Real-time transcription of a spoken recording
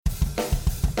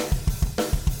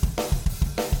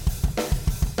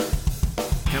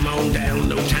on down,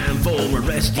 no time for a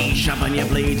resty. Sharpen your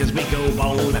blades as we go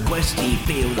on a questy.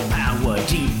 Feel the power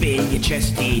deep in your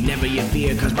chesty. Never you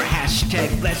fear, cause we're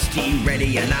 #blessedy.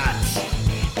 Ready or not,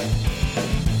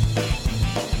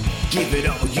 give it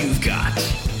all you've got.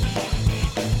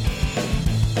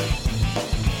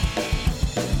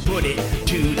 Put it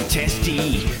to the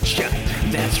testy. Shut,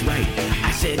 that's right,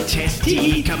 I said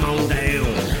testy. Come on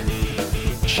down.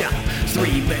 Shut,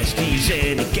 3 besties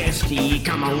and a guestie.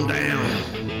 Come on down.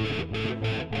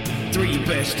 3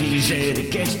 besties and a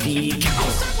guestie. Come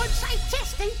on. Someone say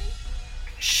testy.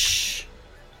 Shh.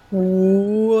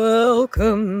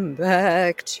 Welcome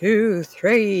back to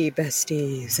 3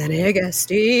 besties and a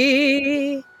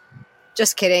guestie.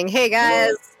 Just kidding. Hey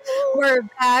guys, we're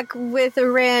back with a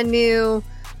brand new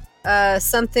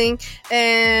something,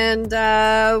 and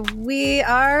we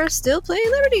are still playing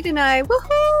Liberty tonight.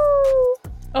 Woohoo!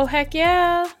 Oh heck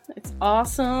yeah! It's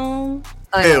awesome.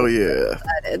 Hell yeah!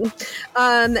 Excited.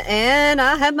 And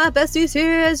I have my besties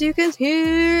here, as you can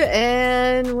hear,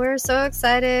 and we're so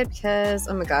excited because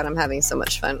oh my god, I'm having so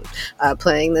much fun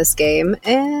playing this game,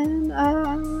 and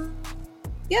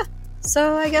yeah.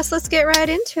 So I guess let's get right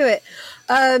into it.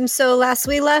 So last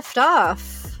we left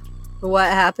off, what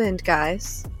happened,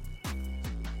 guys?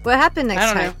 What happened next I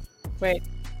don't time? know. Wait.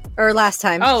 Or last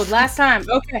time? Oh, last time.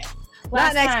 Okay.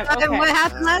 Not next time. Okay. What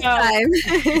happened last time?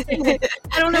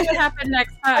 I don't know what happened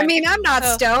next time. I mean, I'm not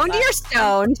stoned. You're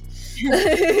stoned.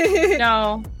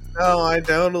 No. No, I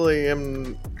totally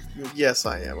am. Yes,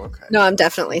 I am. Okay. No, I'm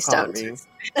definitely Call stoned. me.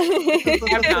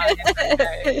 I'm not.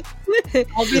 Okay.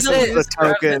 I'll be This the is the loser of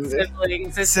token.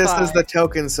 siblings. It's Sis fine. is the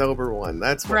token sober one.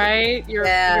 That's what right. You're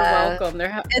welcome.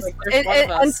 There's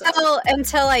one of us.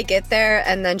 Until I get there,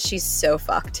 and then she's so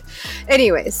fucked.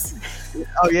 Anyways.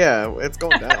 Oh yeah, it's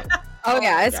going down. Oh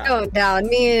yeah, it's going down.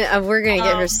 We're gonna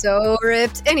get her so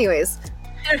ripped. Anyways.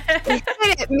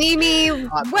 Mimi,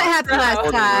 what happened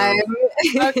last time?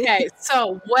 Okay,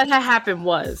 so what had happened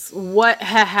was,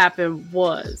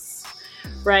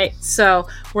 right, so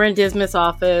we're in Dismas'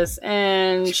 office,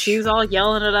 and she's all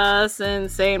yelling at us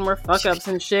and saying we're fuck-ups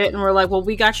and shit, and we're like, well,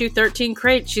 we got you 13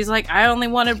 crates. She's like, I only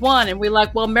wanted 1, and we're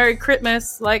like, well, Merry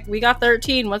Christmas, like, we got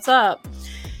 13, what's up?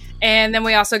 And then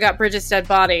we also got Bridget's dead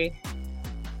body.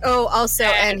 Oh, also,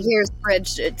 and here's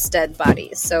Bridget's dead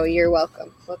body, so you're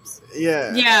welcome. Whoops.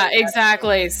 Yeah,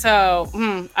 exactly. So,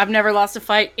 I've never lost a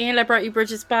fight, and I brought you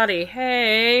Bridget's body.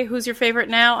 Hey, who's your favorite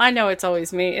now? I know it's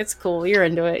always me. It's cool. You're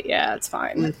into it. Yeah, it's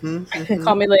fine.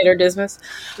 Call me later, Dismas.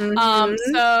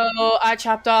 So I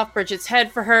chopped off Bridget's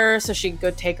head for her so she could go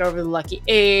take over the Lucky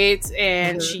 8s,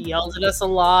 and she yelled at us a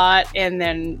lot, and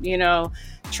then,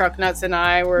 Truck Nuts and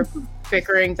I were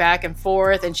bickering back and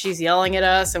forth, and she's yelling at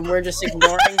us, and we're just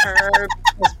ignoring her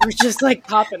because we're just like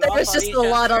popping off. There's just a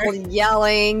lot of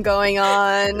yelling going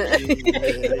on.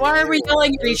 Why are we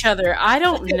yelling at each other? I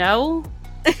don't know.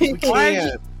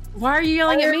 Why are you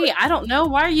yelling at me? I don't know.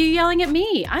 Why are you yelling at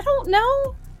me? I don't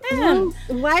know. Man.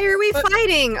 Why are we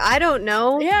fighting? I don't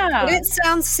know. Yeah. But it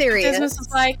sounds serious. Dismas was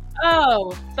like,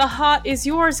 oh, the hot is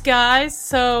yours, guys.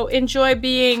 So enjoy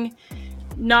being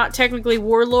not technically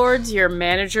warlords, you're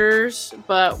managers,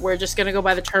 but we're just going to go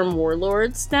by the term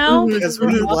warlords now. Because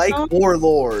we like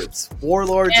warlords.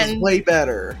 Warlords is way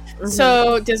better.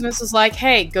 So Dismas was like,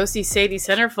 hey, go see Sadie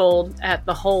Centerfold at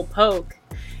the Whole Poke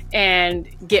and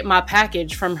get my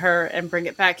package from her and bring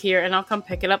it back here, and I'll come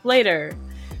pick it up later.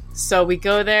 So we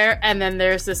go there, and then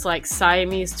there's this like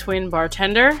Siamese twin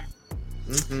bartender.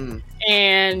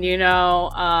 And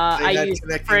I used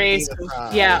the phrase,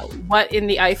 what in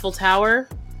the Eiffel Tower?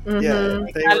 Yeah, how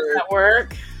does that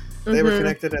work? They were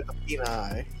connected at the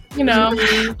peni.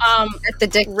 At the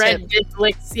dick Red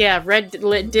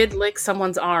did lick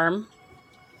someone's arm.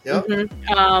 Yep.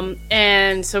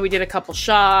 And so we did a couple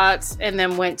shots, and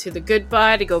then went to the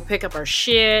Goodbye to go pick up our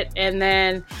shit, and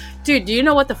then, dude, do you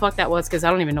know what the fuck that was? Because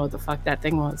I don't even know what the fuck that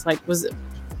thing was. Like,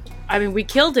 we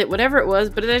killed it, whatever it was,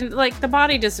 but then, like, the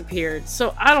body disappeared.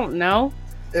 So, I don't know.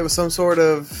 It was some sort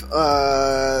of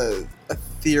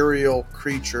ethereal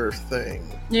creature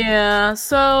thing. Yeah,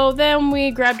 so then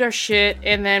we grabbed our shit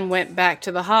and then went back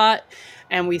to the hut,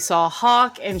 and we saw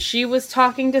Hawk, and she was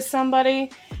talking to somebody,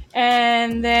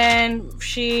 and then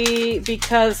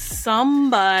because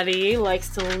somebody likes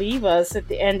to leave us at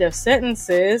the end of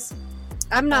sentences...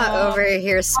 I'm not over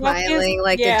here smiling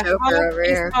like the Joker over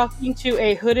here. Talking to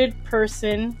a hooded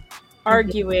person,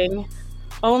 arguing.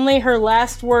 Only her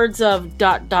last words of ...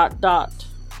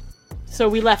 So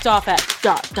we left off at ...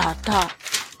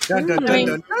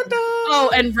 Oh,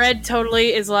 and Red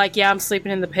totally is like, yeah, I'm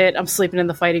sleeping in the pit. I'm sleeping in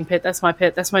the fighting pit. That's my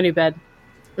pit. That's my new bed.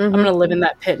 I'm gonna live in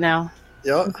that pit now.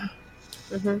 Yep.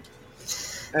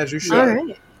 As you should. All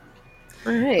right.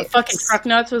 All right. The fucking truck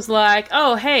nuts was like,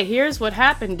 "Oh, hey, here's what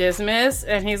happened, Dismas,"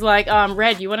 and he's like,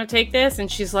 Red, you want to take this?"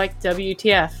 And she's like,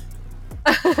 "WTF?"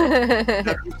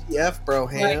 WTF, bro,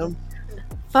 ham.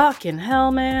 Fucking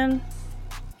hell, man.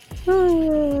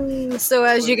 So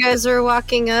as you guys are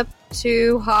walking up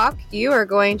to Hawk, you are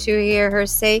going to hear her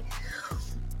say,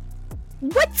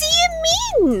 "What do you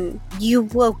mean you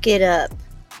woke it up?"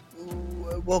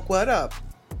 Woke what up?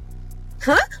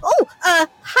 Huh? Oh,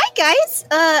 hi guys.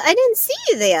 I didn't see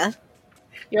you there.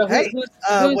 Yo, Hey,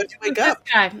 what'd you wake up?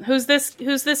 This guy? Who's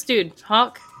this dude?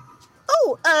 Hawk?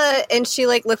 Oh, and she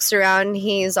like looks around.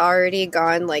 He's already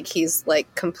gone. Like he's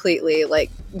like completely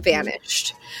like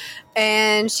vanished.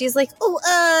 And she's like, "Oh,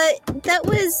 that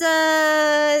was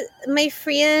my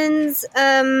friend's.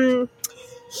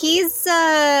 He's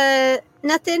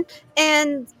nothing,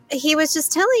 and he was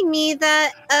just telling me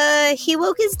that he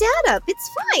woke his dad up. It's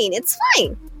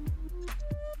fine."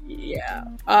 Yeah.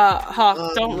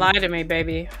 Hawk, don't lie to me,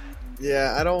 baby.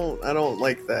 Yeah, I don't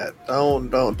like that.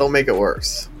 Don't make it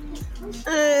worse.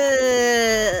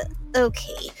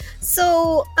 Okay.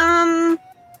 So,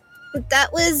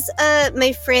 that was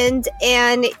my friend,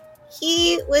 and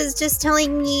he was just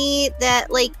telling me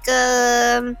that, like,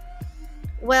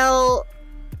 well,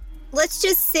 let's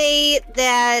just say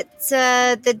that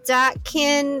the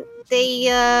Dotkin, they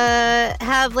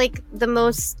have like the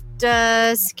most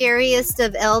scariest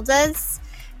of Eldas,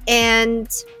 and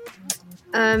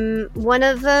one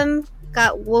of them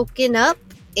got woken up,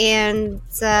 and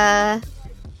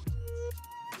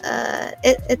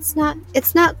it's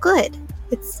not good.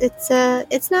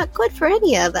 It's not good for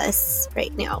any of us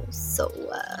right now. So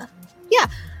yeah.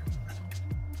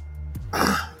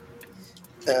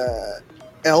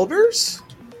 Elders?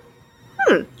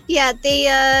 Yeah, they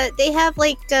have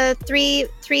like three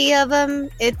of them.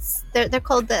 They're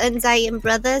called the Undying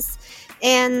Brothers,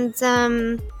 and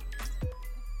the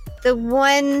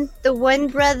one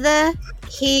brother,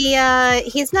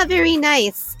 he's not very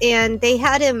nice, and they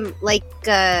had him like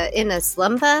in a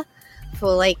slumber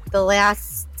for like the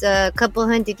last couple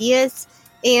hundred years,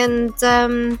 and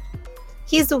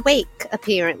he's awake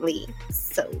apparently.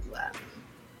 So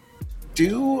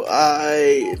do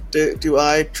I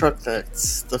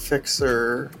Trucknuts, the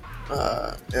fixer,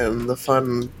 and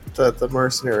the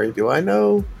mercenary? Do I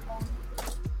know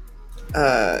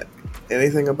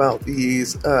anything about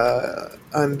these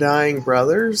Undying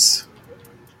Brothers?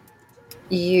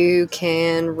 you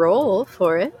can roll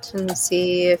for it and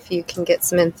see if you can get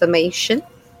some information.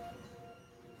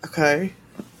 Okay.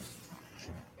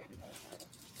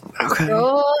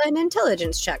 Roll an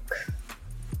intelligence check.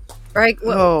 Right?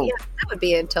 Well, yeah, that would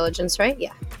be intelligence, right?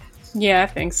 Yeah. Yeah, I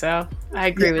think so. I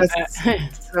agree with that.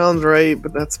 Sounds right,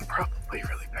 but that's probably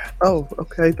really bad. Oh,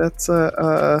 okay. That's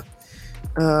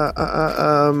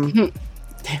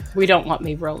We don't want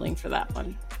me rolling for that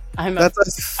one. That's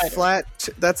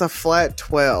a flat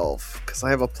 12 because I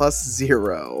have a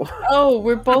 +0. Oh,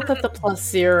 we're both at the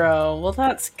 +0. Well,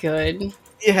 that's good.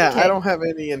 Yeah, Okay. I don't have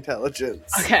any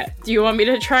intelligence. Okay. Do you want me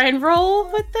to try and roll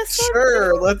with this one?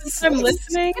 Sure, I'm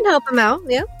listening. You can help him out,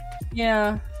 yeah.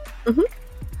 Yeah. Mhm.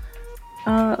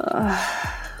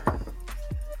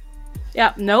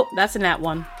 Yeah. Nope. That's a nat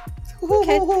 1.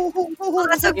 Okay. Well,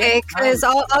 that's okay, because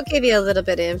I'll give you a little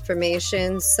bit of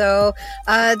information. So,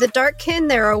 the Darkkin,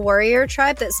 they're a warrior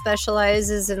tribe that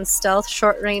specializes in stealth,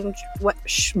 short-ranged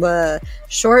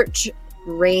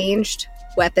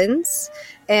weapons,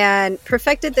 and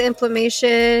perfected the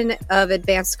implementation of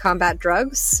advanced combat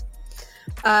drugs.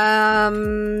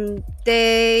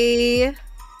 They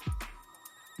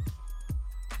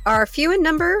are few in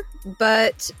number,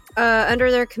 but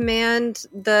under their command,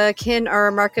 the kin are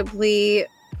remarkably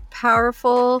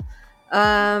powerful.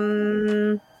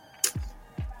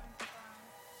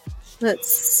 Let's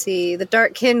see. The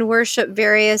Darkkin worship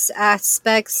various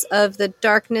aspects of the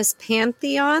Darkness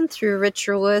Pantheon through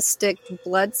ritualistic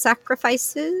blood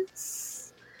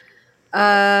sacrifices. There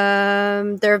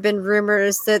have been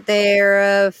rumors that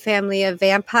they're a family of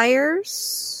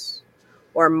vampires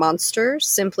or monsters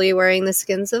simply wearing the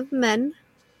skins of men.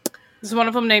 Is one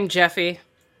of them named Jeffy?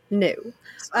 No.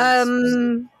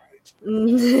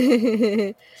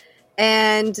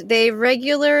 And they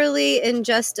regularly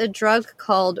ingest a drug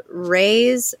called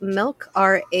Ray's Milk,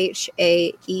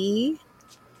 RHAES.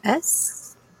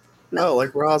 Oh,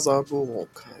 like Ra's al Ghul,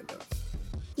 kind of.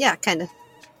 Yeah, kind of.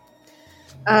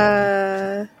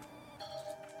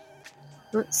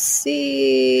 Let's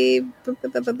see.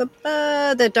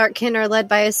 The Darkkin are led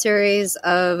by a series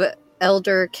of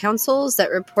elder councils that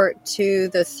report to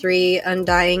the three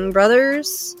Undying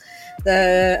Brothers.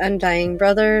 The Undying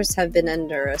Brothers have been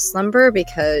under a slumber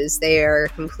because they are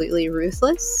completely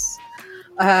ruthless.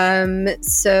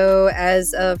 So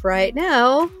as of right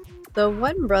now, the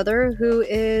one brother who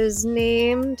is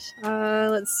named,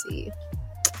 let's see.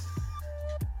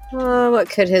 What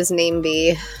could his name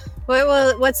be?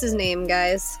 What's his name,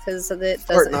 guys? Because it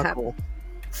Fart doesn't have Knuckle.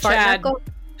 Fart Chad. Knuckle?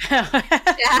 Chad.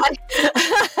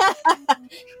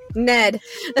 Ned.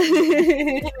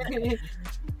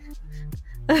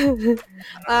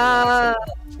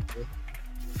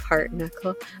 Fart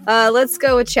Knuckle. Let's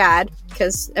go with Chad,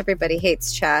 because everybody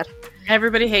hates Chad.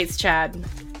 Everybody hates Chad.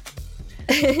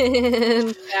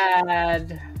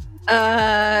 Chad.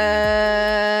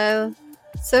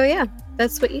 So yeah,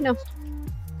 that's what you know.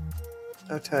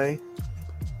 Okay.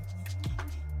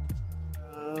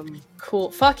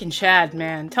 Cool. Fucking Chad,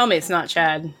 man. Tell me it's not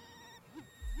Chad.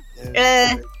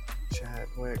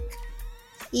 Chadwick.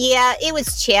 Yeah, it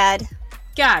was Chad.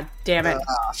 God damn it.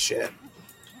 Ah, shit.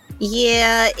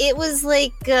 Yeah, it was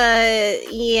like,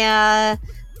 yeah.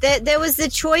 There was the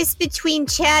choice between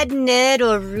Chad, Ned,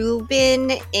 or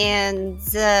Ruben, and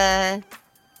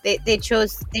they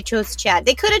chose Chad.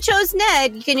 They could have chose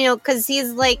Ned, because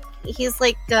he's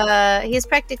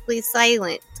practically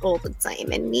silent all the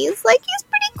time, and he's pretty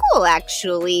cool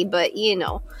actually. But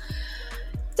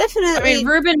definitely. I mean,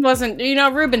 Ruben wasn't.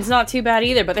 Ruben's not too bad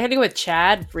either, but they had to go with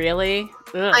Chad. Really?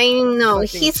 Ugh. I know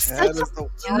Fucking he's Chad such is a the-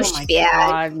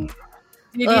 douchebag. God.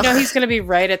 Dude, he's gonna be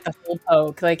right at the whole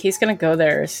poke. Like, he's gonna go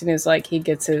there as soon as he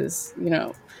gets his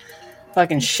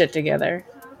fucking shit together.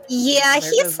 Yeah,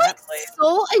 There he's goes that place.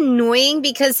 so annoying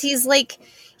because he's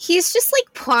just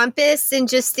pompous and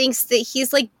just thinks that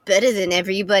he's better than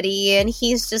everybody, and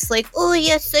he's just oh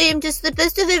yes, I am just the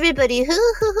best of everybody.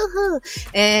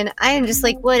 And I am just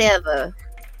whatever,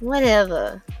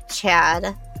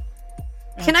 Chad.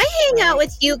 Can I hang out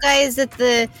with you guys at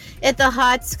the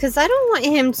Hots? Because I don't want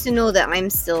him to know that I'm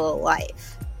still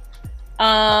alive.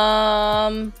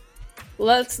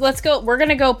 Let's go. We're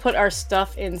gonna go put our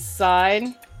stuff inside,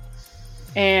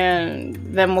 and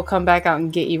then we'll come back out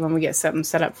and get you when we get something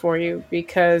set up for you,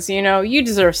 because you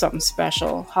deserve something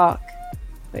special, Hawk.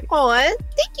 Oh,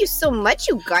 thank you so much,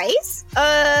 you guys.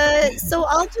 So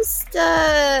I'll just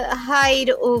hide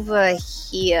over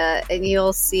here, And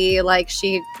you'll see,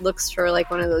 she looks for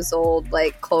one of those old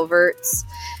coverts,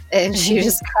 and she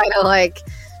just kind of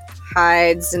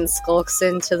hides and skulks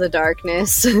into the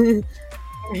darkness.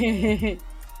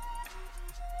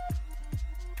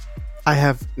 I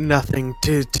have nothing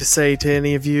to say to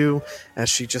any of you, as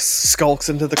she just skulks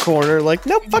into the corner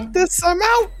nope, fuck this, I'm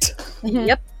out!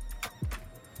 Yep.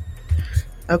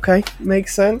 Okay,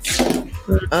 makes sense.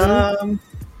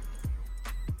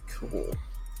 Cool.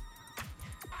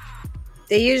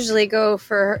 They usually go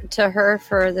to her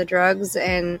for the drugs,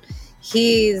 and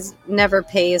he's never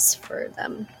pays for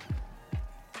them.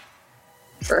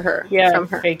 For her. Yeah, from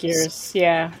her. figures.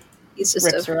 Yeah, He's just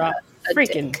rips her off. a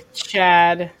Freaking dick.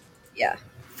 Chad. Yeah.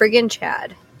 Friggin'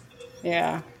 Chad.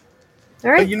 Yeah. All But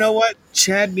right. you know what?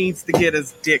 Chad needs to get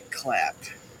his dick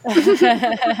clapped.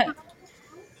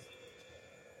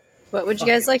 What would you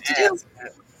guys like to do?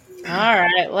 All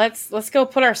right, let's go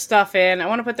put our stuff in. I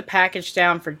want to put the package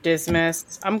down for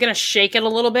Dismas. I'm gonna shake it a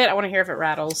little bit. I want to hear if it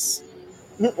rattles.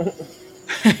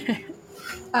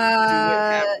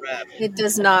 It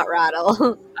does not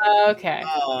rattle. Okay.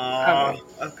 Aww.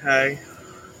 Okay.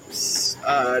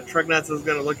 Trugnuts is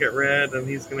gonna look at Red, and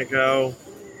he's gonna go,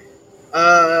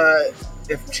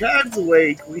 if Chad's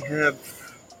awake, we have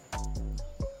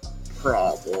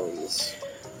problems.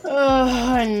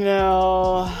 Oh, I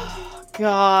know.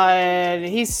 God,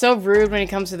 he's so rude when he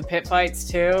comes to the pit fights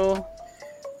too.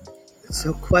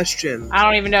 So, question. I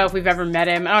don't even know if we've ever met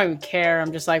him. I don't even care.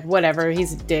 I'm just whatever.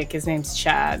 He's a dick. His name's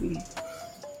Chad.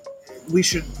 We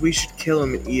should kill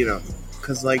him and eat him.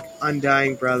 Because,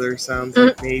 Undying Brother sounds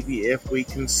like maybe if we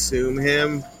consume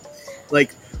him,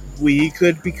 we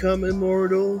could become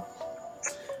immortal.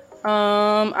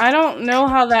 I don't know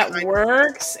how that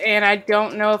works, and I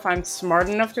don't know if I'm smart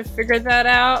enough to figure that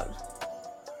out.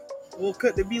 Well,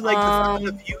 could it be the Fountain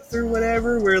of Youth or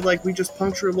whatever, where we just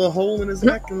puncture a little hole in his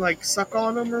neck and suck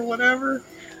on him or whatever?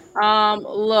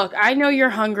 Look, I know you're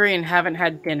hungry and haven't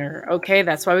had dinner. Okay,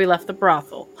 that's why we left the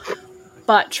brothel.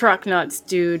 But truck nuts,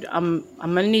 dude, I'm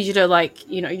gonna need you to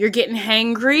you're getting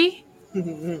hangry,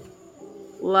 or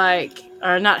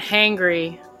not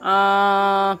hangry.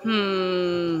 No.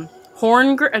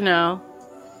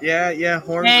 Yeah,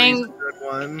 Horngry's a good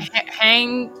one.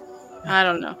 I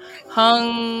don't know.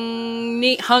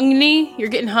 Hungny? You're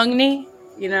getting hungny?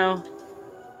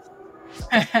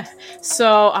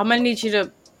 So I'm gonna need you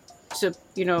to let's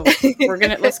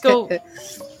go.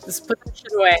 Let's put that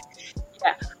shit away.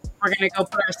 Yeah. We're gonna go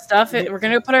put our stuff in. We're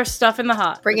gonna go put our stuff in the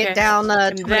hot. Bring okay? it down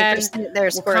And 20% there,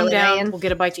 We'll come Squirrely down. Man. We'll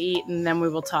get a bite to eat, and then we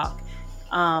will talk.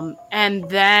 And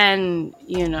then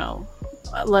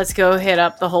let's go hit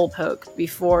up the whole poke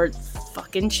before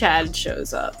fucking Chad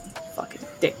shows up. Fucking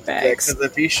dick Yeah, bags. because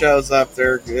if he shows up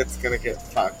there, it's gonna get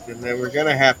fucked, and then we're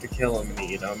gonna have to kill him and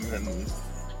eat him, and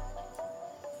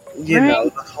you know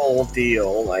the whole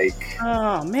deal. Like,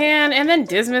 Oh man! And then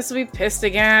Dismas will be pissed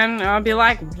again. I'll be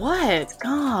like, "What?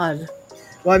 God."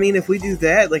 well, I mean, if we do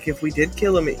that, like, if we did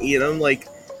kill him and eat him, like,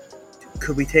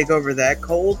 could we take over that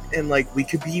cult and like we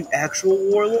could be actual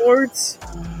warlords?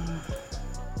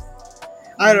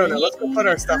 I don't know. Let's go put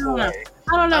our stuff I don't know. away.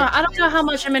 I don't know. I don't know how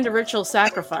much I'm into ritual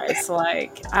sacrifice.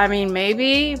 Like, I mean,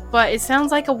 maybe, but it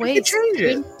sounds like a We could waste. change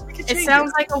it. dude. We could It change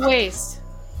sounds like a waste.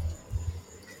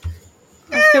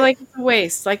 I feel like it's a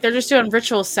waste. Like they're just doing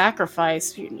ritual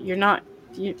sacrifice. You're not.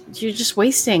 You're just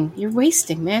wasting. You're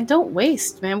wasting, man. Don't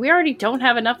waste, man. We already don't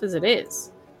have enough as it is.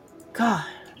 God.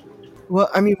 Well,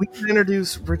 I mean, we can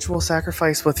introduce ritual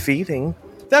sacrifice with feeding.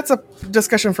 That's a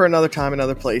discussion for another time,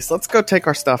 another place. Let's go take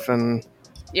our stuff and...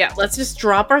 Yeah, let's just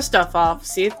drop our stuff off.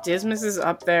 See if Dismas is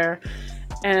up there.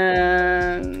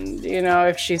 And,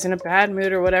 if she's in a bad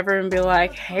mood or whatever, and be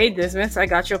like, "Hey, Dismas, I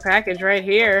got your package right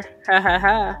here." Ha ha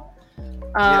ha.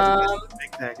 Yeah, we got the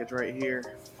big package right here.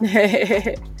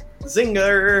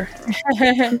 Zinger!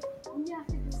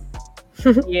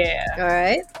 Yeah. All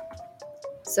right.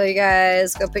 So you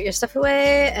guys go put your stuff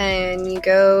away, and you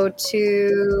go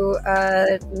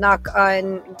to knock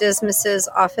on Dismas's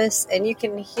office, and you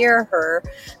can hear her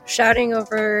shouting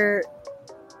over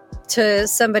to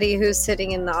somebody who's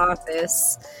sitting in the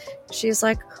office. She's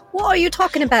like, "What are you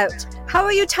talking about? How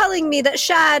are you telling me that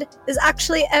Shad is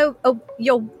actually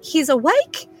he's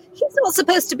awake? He's not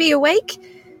supposed to be awake."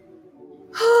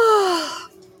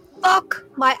 Fuck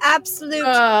my absolute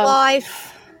life.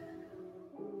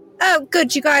 Oh,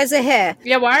 good, you guys are here.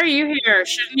 Yeah, why are you here?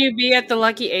 Shouldn't you be at the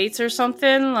Lucky Eights or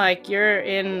something? Like, you're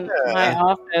in my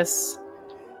office.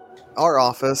 Our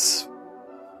office.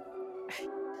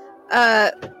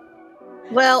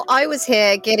 Well, I was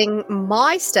here getting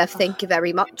my stuff, thank you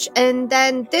very much. And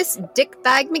then this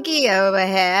dickbag McGee over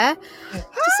here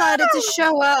decided to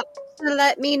show up to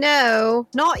let me know.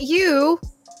 Not you.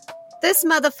 This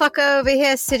motherfucker over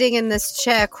here sitting in this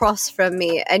chair across from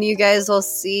me. And you guys will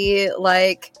see,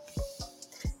 like...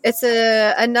 It's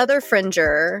another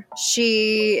Fringer.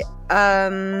 She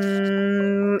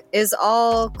is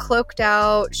all cloaked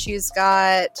out. She's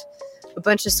got a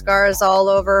bunch of scars all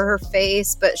over her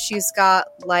face, but she's got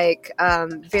like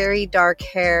very dark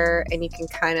hair, and you can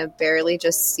kind of barely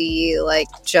just see like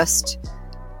just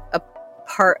a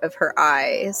part of her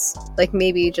eyes, like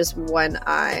maybe just one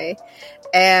eye.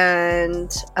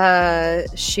 And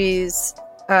she's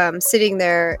sitting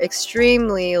there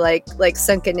extremely like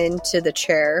sunken into the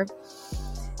chair,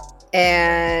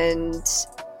 and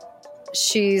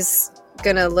she's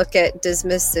gonna look at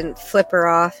Dismas and flip her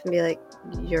off and be like,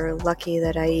 "You're lucky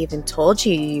that I even told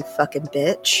you, you fucking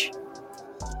bitch."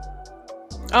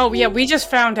 Oh, yeah, we just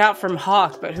found out from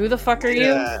Hawk, but who the fuck are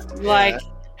you? Like,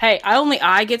 hey,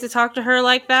 I get to talk to her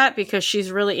like that because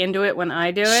she's really into it when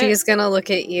I do it. She's gonna look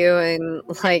at you and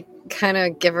like kind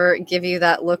of give you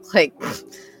that look like,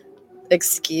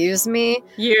 "Excuse me?"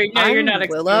 You're I'm not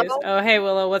excused. Willow. Oh, hey,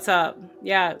 Willow, what's up?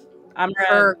 Yeah, I'm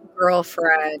Her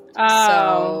girlfriend.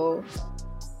 Oh. So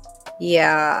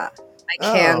yeah, I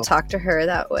can Oh. talk to her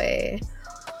that way.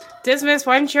 Dismas,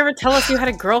 why didn't you ever tell us you had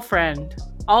a girlfriend?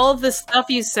 All of the stuff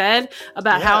you said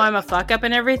about how I'm a fuck up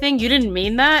and everything, you didn't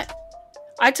mean that?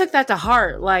 I took that to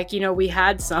heart, like, we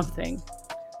had something.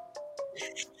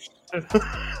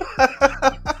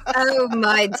 Oh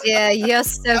my dear, you're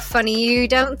so funny. You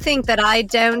don't think that I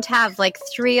don't have like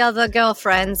 3 other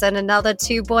girlfriends and another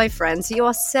 2 boyfriends.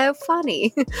 You're so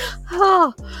funny.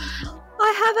 Oh,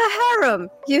 I have a harem.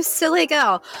 You silly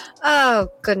girl. Oh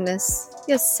goodness.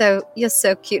 You're so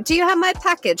cute. Do you have my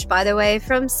package, by the way,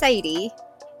 from Sadie?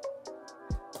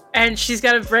 And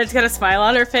Red's got a smile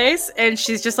on her face, and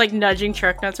she's just like nudging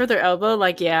truck nuts with her elbow,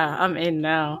 like, "Yeah, I'm in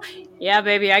now. Yeah,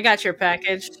 baby, I got your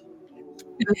package."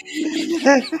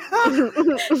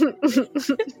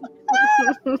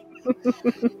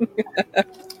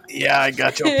 Yeah, I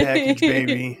got your package,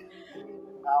 baby.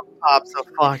 Pops a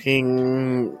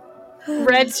fucking...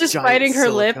 Red's just Giant biting her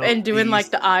lip silicone and doing like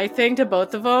beast. the eye thing to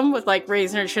both of them, with like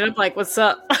raising her chin up, like, "What's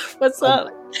up? What's up?"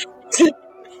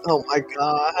 Oh my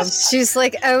god. She's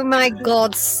like, "Oh my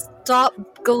god, stop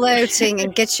gloating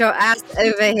and get your ass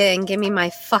over here and give me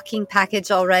my fucking package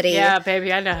already." Yeah,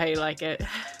 baby, I know how you like it.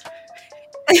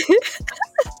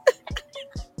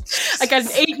 I got an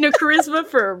 8 in a charisma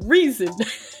for a reason.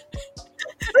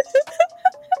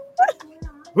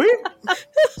 Whee!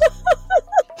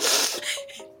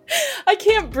 I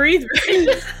can't breathe right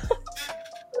now.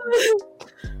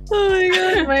 Oh my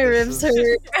god, my ribs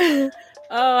hurt.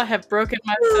 Oh, I have broken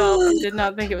myself. I did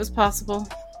not think it was possible.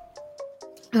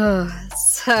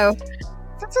 So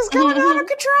This is going out of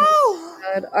control.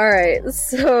 God. All right,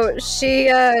 so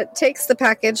she takes the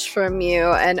package from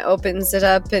you and opens it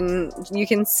up, and you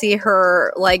can see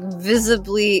her like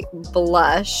visibly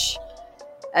blush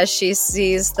as she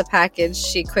sees the package.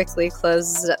 She quickly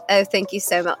closes it up. Oh, thank you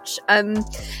so much.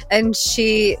 And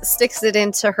she sticks it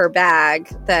into her bag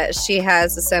that she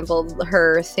has assembled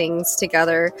her things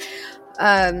together.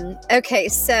 Okay,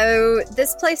 so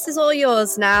this place is all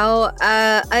yours now.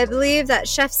 I believe that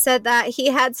Chef said that he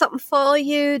had something for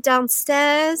you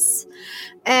downstairs.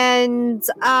 And,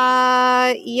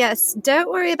 yes, don't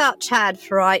worry about Chad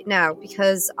for right now,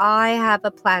 because I have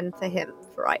a plan for him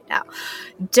for right now.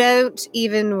 Don't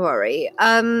even worry.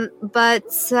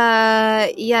 But,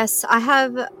 yes, I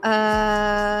have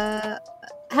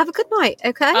a good night,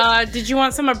 okay? Did you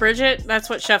want some of Bridget? That's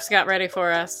what Chef's got ready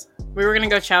for us. We were gonna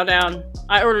go chow down.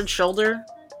 I ordered shoulder.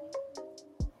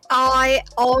 I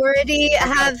already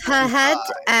have her head,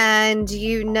 and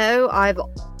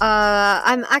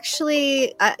I'm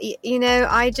actually,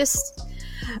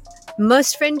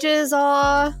 most fringes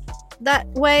are that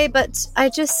way, but I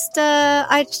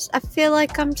feel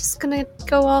like I'm just gonna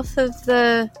go off of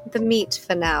the meat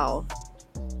for now.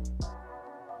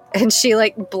 And she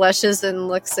like blushes and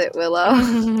looks at Willow.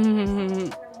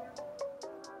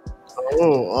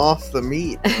 Oh, off the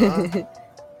meat. Huh?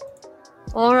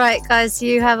 All right, guys,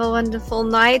 you have a wonderful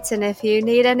night, and if you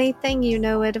need anything, you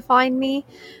know where to find me.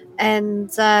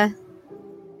 And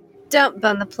don't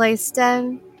burn the place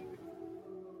down.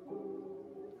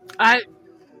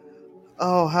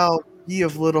 Oh, how ye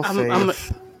of little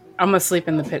faith. I'm gonna sleep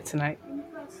in the pit tonight.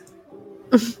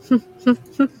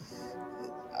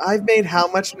 I've made how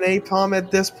much napalm at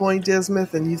this point,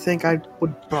 Dismith, and you think I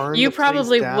would burn You the place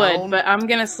probably down? would, but I'm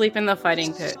gonna sleep in the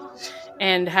fighting pit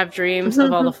and have dreams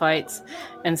of all the fights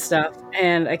and stuff.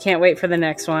 And I can't wait for the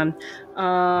next one.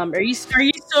 Are you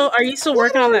still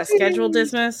working on that schedule,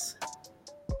 Dismas?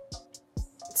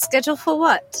 Schedule for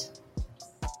what?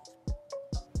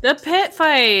 The pit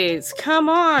fights. Come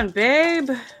on, babe.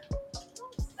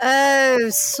 Oh,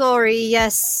 sorry.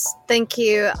 Yes, thank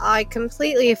you. I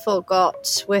completely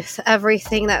forgot with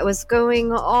everything that was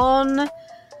going on.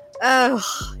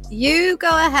 Oh, you go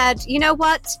ahead. You know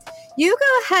what? You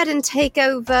go ahead and take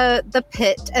over the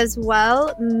pit as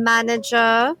well,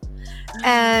 manager.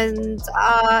 And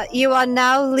you are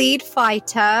now lead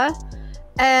fighter.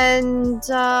 And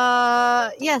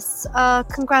yes,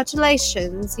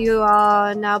 congratulations. You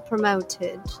are now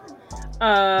promoted.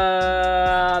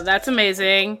 That's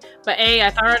amazing. But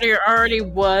I thought I already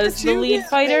was the lead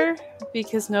fighter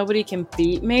because nobody can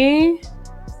beat me.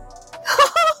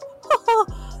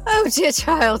 Oh dear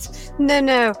child.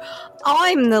 No.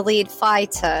 I'm the lead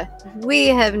fighter. We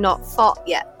have not fought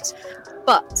yet.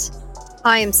 But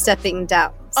I am stepping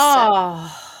down. Oh.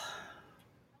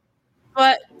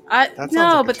 But that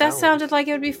challenge. sounded like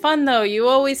it would be fun though. You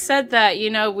always said that,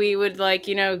 we would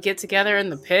get together in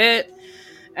the pit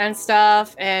and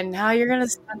stuff, and now you're gonna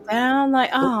step down?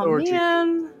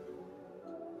 Man.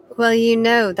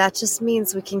 Well, that just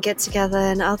means we can get together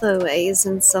in other ways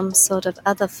in some sort of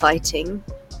other fighting.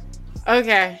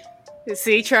 Okay.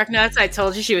 See, Truck Nuts, I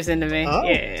told you she was into me. Oh.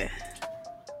 Yeah.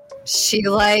 She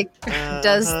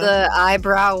does the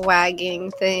eyebrow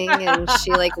wagging thing, and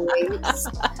she winks.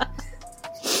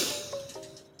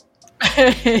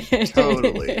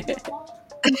 Totally.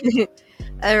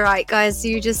 Alright, guys,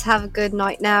 you just have a good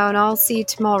night now, and I'll see you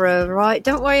tomorrow, right?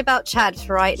 Don't worry about Chad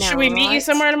for right now. Should we meet you right?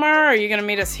 somewhere tomorrow, or are you gonna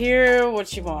meet us here?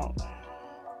 What you want?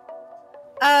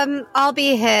 I'll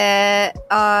be here,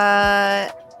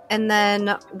 and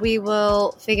then we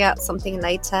will figure out something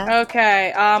later.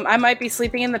 Okay, I might be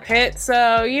sleeping in the pit,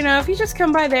 so, if you just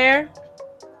come by there.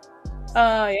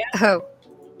 Yeah. Oh,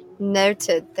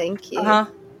 noted, thank you. Uh-huh.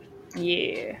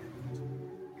 Yeah.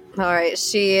 Alright,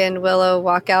 she and Willow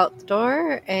walk out the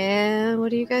door, and what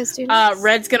do you guys do next?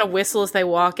 Red's gonna whistle as they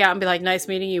walk out and be like, nice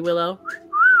meeting you, Willow.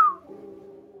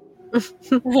 She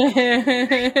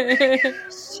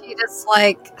just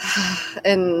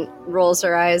and rolls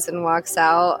her eyes and walks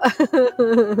out.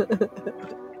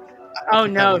 Oh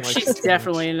no, she's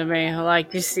definitely into me.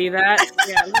 You see that?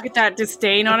 Yeah, look at that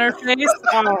disdain on her face.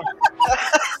 Oh.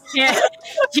 You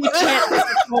can't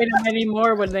disappoint them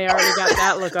anymore when they already got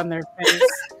that look on their face.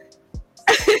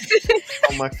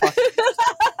 Oh my fuck.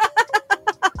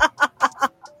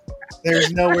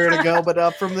 There's nowhere to go but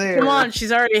up from there. Come on,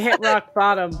 she's already hit rock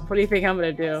bottom. What do you think I'm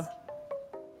gonna do?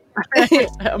 Hit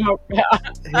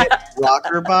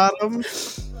rocker bottom.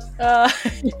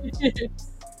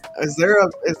 Is there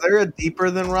a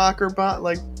deeper than rocker bottom?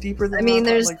 Like deeper than? I mean, rock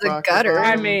there's like the rocker gutter.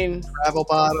 I bottom, mean, gravel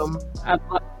bottom.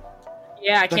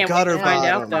 yeah, I The can't wait gutter to find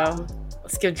out bottom. though.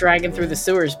 Let's get dragging through the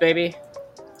sewers, baby.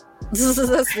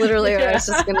 That's literally what I was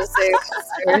just gonna say.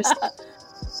 Stairs.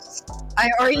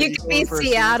 Or you you could be going for a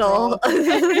Seattle.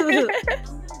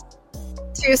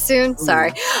 Too soon.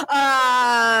 Sorry.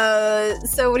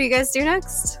 So what do you guys do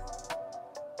next?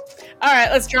 All right,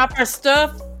 let's drop our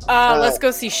stuff. Let's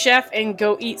go see Chef and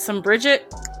go eat some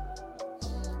Bridget.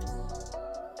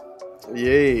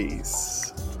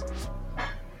 Yes.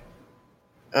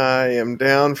 I am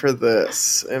down for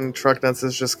this. And Trucknuts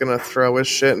is just gonna throw his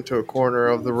shit into a corner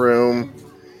of the room.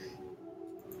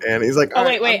 And he's like, Oh, "All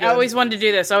right, wait. I'm I always wanted to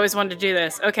do this.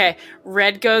 Okay.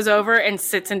 Red goes over and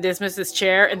sits in Dismas's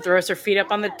chair and throws her feet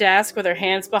up on the desk with her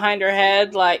hands behind her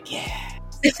head, like, yeah.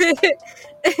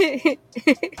 perfect."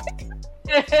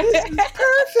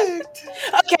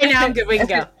 Okay, now I'm good. We can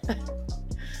go.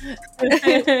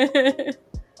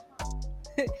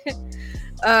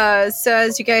 So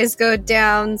as you guys go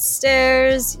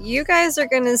downstairs, you guys are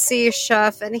gonna see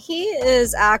Chef, and he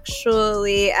is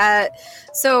actually at.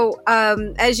 So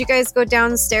as you guys go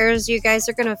downstairs, you guys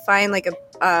are gonna find like a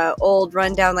old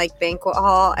rundown like banquet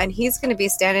hall, and he's gonna be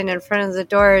standing in front of the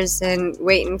doors and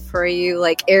waiting for you,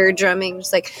 like air drumming,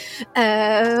 just like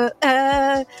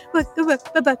waka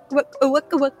waka waka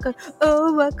waka waka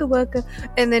oh waka waka,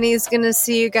 and then he's gonna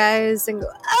see you guys and go,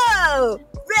 "Oh,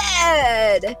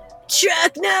 Red!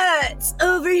 Truck Nuts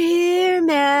over here,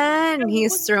 man!" And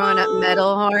he's throwing up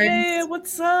metal horns. Hey,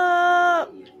 what's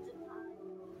up?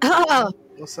 Oh,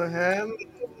 What's ahead?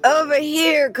 over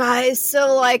here, guys.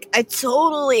 So, like, I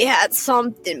totally had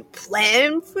something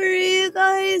planned for you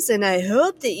guys, and I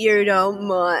hope that you don't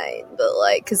mind. But,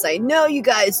 like, because I know you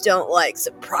guys don't like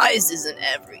surprises and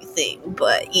everything.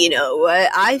 But, you know what?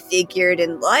 I figured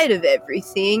in light of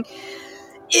everything,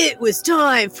 it was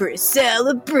time for a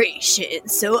celebration.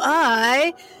 So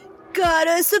I got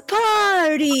us a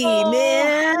party,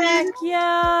 man. Heck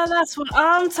yeah, that's what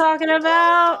I'm talking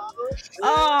about.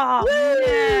 Oh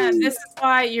man, this is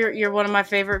why you're one of my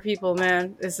favorite people,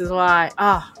 man. This is why.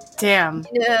 Oh damn.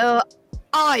 You know,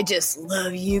 I just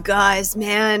love you guys,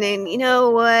 man. And you know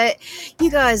what? You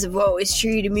guys have always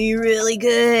treated me really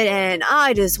good, and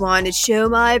I just wanted to show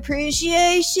my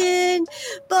appreciation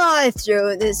by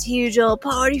throwing this huge old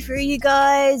party for you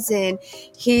guys. And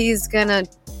he's gonna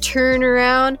turn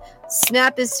around,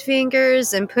 snap his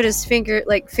fingers, and put his finger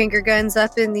guns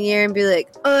up in the air and be like,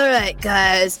 "All right,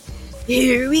 guys,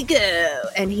 here we go."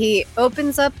 And he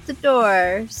opens up the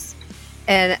doors.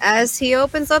 And as he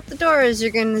opens up the doors,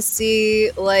 you're going to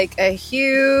see, like, a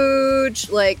huge,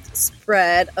 like,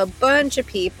 spread, a bunch of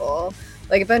people,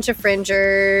 like, a bunch of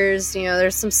fringers, you know,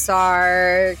 there's some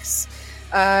Sarks,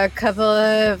 a couple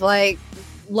of, like,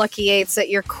 Lucky Eights that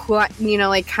you're, you know,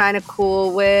 like, kind of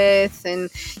cool with, and,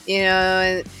 you know,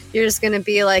 and you're just going to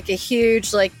be, like, a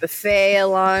huge, like, buffet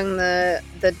along the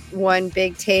one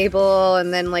big table,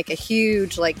 and then, like, a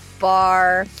huge, like,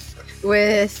 bar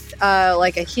with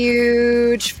like a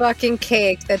huge fucking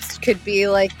cake that could be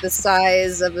like the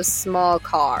size of a small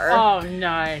car. Oh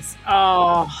nice.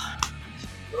 Oh,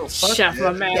 Chef,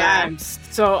 my man, Yeah. I'm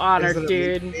so honored,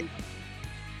 dude.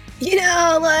 You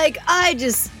know, like, I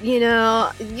just, you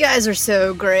know, you guys are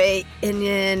so great. And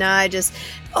then I just,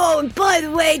 oh, and by the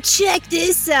way, check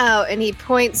this out. And he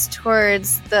points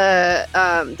towards the,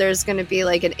 there's going to be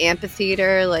like an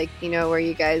amphitheater, like, you know, where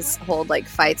you guys hold like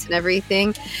fights and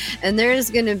everything. And there's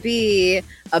going to be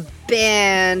a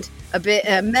band,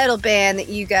 a metal band that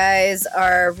you guys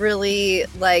are really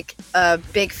like a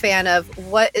big fan of.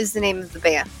 What is the name of the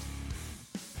band?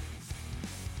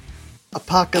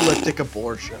 Apocalyptic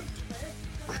Abortion.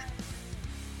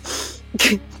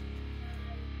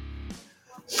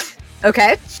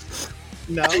 Okay.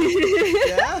 No.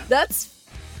 Yeah. That's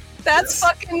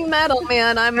fucking metal,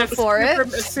 man. I'm That's for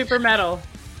it. Super metal.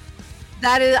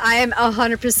 That is, I am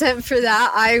 100% for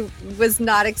that. I was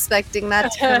not expecting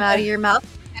that to come out of your mouth.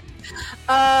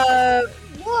 Why?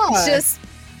 Just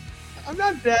I'm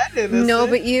not that innocent. no,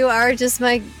 but you are just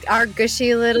our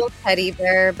gushy little teddy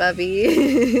bear,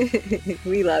 Bubby.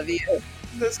 We love you.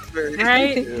 This is very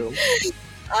Right? true.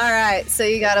 All right, so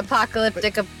you got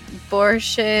Apocalyptic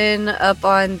Abortion up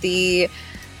on the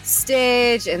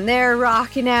stage, and they're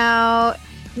rocking out.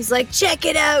 He's like, check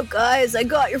it out, guys. I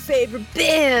got your favorite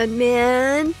band,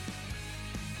 man.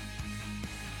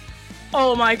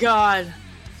 Oh my god.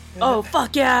 Oh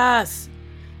fuck yes,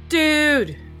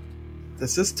 dude.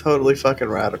 This is totally fucking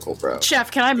radical, bro. Chef,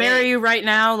 can I marry you right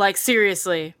now? Like,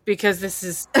 seriously, because this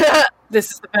is the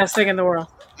best thing in the world.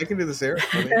 I can do this, Eric.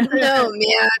 No,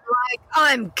 man. Like,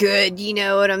 I'm good. You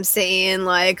know what I'm saying?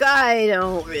 Like, I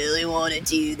don't really want to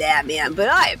do that, man. But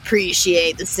I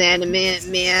appreciate the sentiment,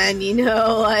 man. You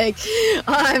know, like,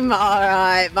 I'm all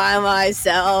right by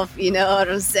myself. You know what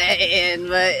I'm saying?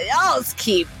 But I'll just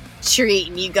keep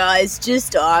treating you guys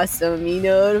just awesome. You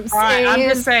know what I'm saying? All right, I'm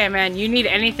just saying, man. You need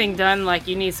anything done, like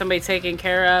you need somebody taken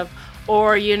care of,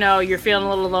 or you know you're feeling a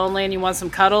little lonely and you want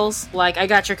some cuddles. Like, I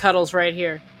got your cuddles right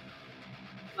here.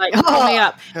 Like, pull me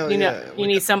up. Hell You know, yeah. you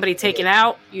need somebody taken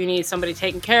out. You need somebody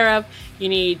taken care of. You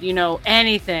need,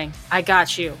 anything. I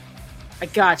got you. I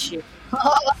got you.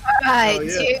 All right, Oh,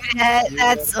 yeah. Dudette,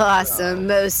 that's awesome.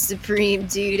 Most supreme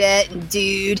Dudette and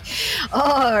dude.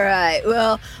 All right,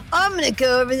 well, I'm gonna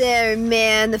go over there and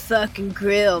man the fucking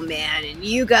grill, man, and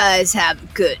you guys have a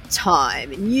good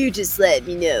time, and you just let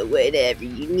me know whenever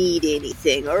you need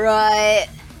anything, all right?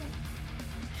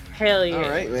 Hell yeah. All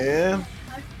right, man.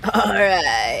 All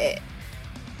right.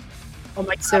 Oh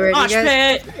my So where god. do you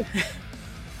Mosh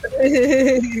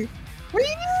pit.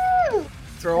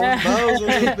 Throwing bows on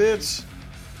this bitch.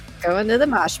 Going to the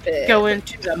mosh pit. Go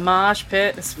into the mosh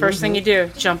pit. It's the 1st thing you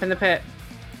do. Jump in the pit.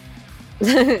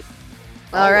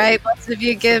 All right, both of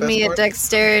you give best me a part.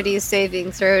 dexterity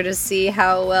saving throw to see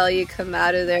how well you come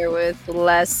out of there with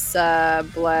less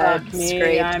blood Fuck me.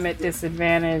 scraped. I'm at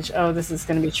disadvantage. Oh, this is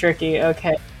going to be tricky.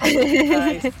 Okay. What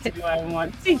device do I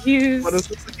want to use? What is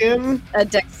this again? A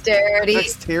dexterity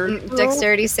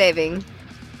Dexterity. saving.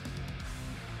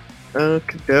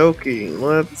 Okie dokie.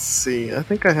 Let's see. I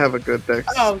think I have a good dex.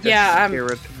 Oh, yeah,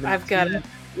 dexterity. I've got it.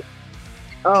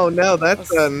 Oh no,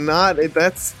 that's not.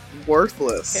 That's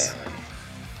worthless. Okay.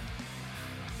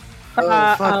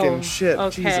 Oh fucking oh, shit!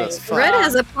 okay. Jesus fuck. Red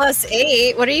has a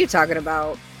 +8. What are you talking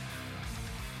about?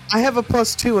 I have a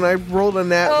 +2 and I rolled a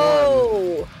nat 1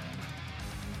 Oh,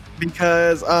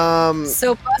 because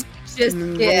so plus just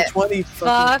get 20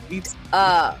 fucked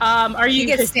up. Are You you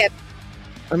get stabbed.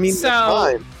 I mean, So-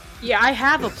 that's fine. Yeah, I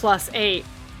have a +8,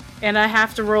 and I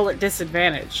have to roll at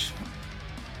disadvantage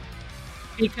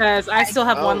because I still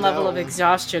have Oh, one level no. of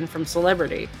exhaustion from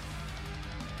celebrity.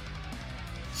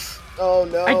 Oh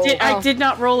no! I did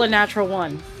not roll a natural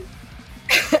 1.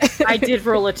 I did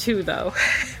roll a 2 though,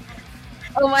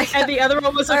 Oh my god! and the other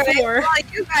one was a All right, 4.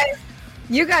 well,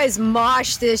 you guys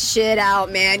mosh this shit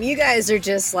out, man. You guys are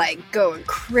just like going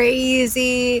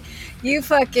crazy. You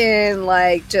fucking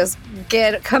like just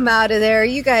come out of there.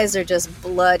 You guys are just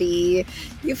bloody.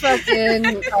 You fucking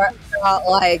are got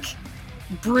like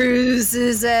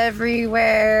bruises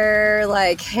everywhere.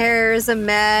 Like hair's a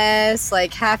mess.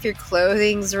 Like half your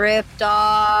clothing's ripped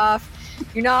off.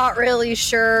 You're not really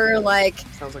sure like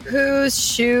Sounds like a whose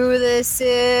shoe this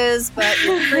is, but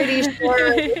you're pretty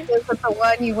sure this isn't the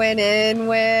one you went in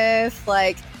with.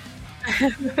 Like,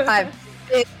 I've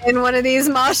been in one of these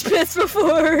mosh pits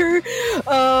before.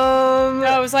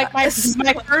 No, it was like my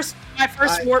first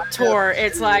I- warp tour.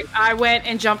 It's like I went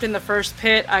and jumped in the first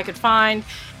pit I could find,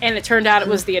 and it turned out it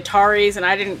was the Ataris, and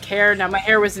I didn't care. Now my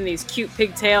hair was in these cute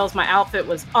pigtails. My outfit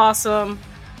was awesome.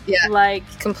 Yeah. Like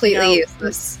completely you know,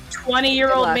 useless.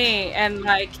 20-year-old Good luck. me, and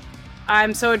like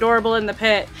I'm so adorable in the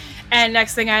pit. And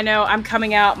next thing I know, I'm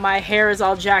coming out. My hair is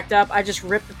all jacked up. I just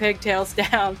ripped the pigtails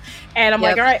down, and I'm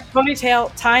like, Yep. all right,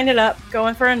 ponytail, tying it up,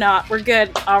 going for a knot. We're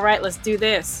good. All right, let's do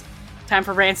this. Time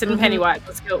for Rancid and Mhm. Pennywise.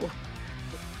 Let's go.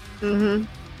 Mm-hmm.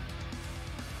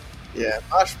 Yeah,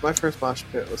 my first mosh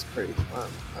pit was pretty fun.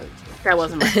 That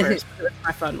wasn't my first, but it was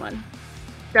my fun one.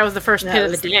 That was the first That pit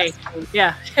of was the the day.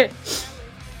 Yeah.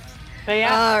 But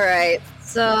yeah. All right.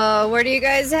 So, where do you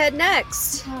guys head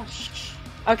next?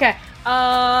 Okay.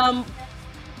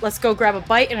 Let's go grab a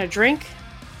bite and a drink.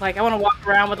 Like I want to walk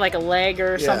around with like a leg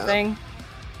or Yeah. something.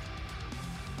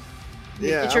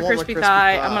 Yeah, Get your I want my crispy crispy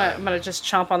thigh. thigh. I'm gonna just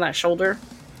chomp on that shoulder.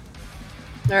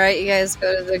 All right, you guys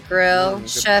go to the grill. Good.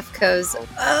 Chef goes,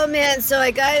 "Oh man, so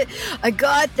I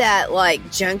got that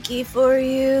like junkie for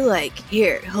you. Like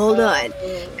here, hold on."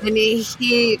 And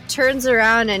he turns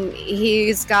around and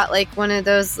he's got like one of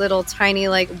those little tiny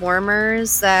like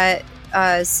warmers that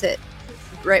sit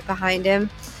right behind him.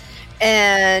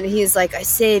 And he's like, "I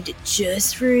saved it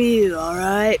just for you, all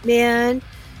right, man."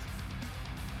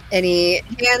 And he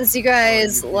hands you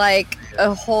guys like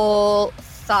a whole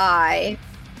thigh.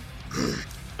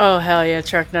 Oh hell yeah,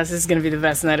 Truck Nuts! This is gonna be the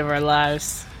best night of our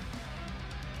lives.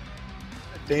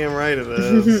 Damn right it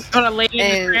is. I want to lady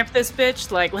and And- cramp this bitch.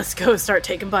 Like, let's go start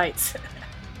taking bites.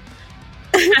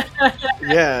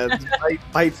 Yeah,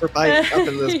 bite for bite up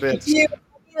in this bitch. You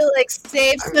like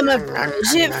save some of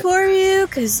budget for you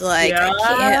because like I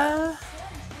can't.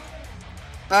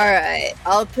 Alright,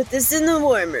 I'll put this in the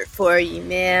warmer for you,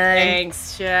 man.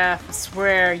 Thanks, Chef. I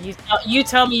swear. You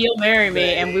tell me you'll marry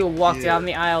me, and we will walk Thank down you.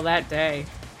 the aisle that day.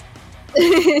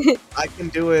 I can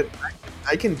do it.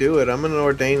 I can do it. I'm an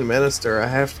ordained minister. I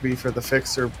have to be for the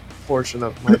fixer portion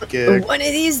of my gig. One of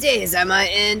these days, I might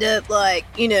end up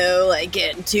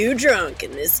getting too drunk,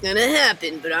 and this is gonna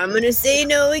happen. But I'm gonna say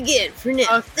no again for now.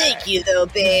 Okay. Thank you, though,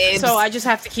 babes. So I just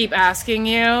have to keep asking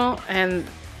you, and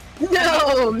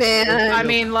No, man. I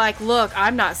mean, like, look,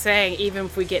 I'm not saying even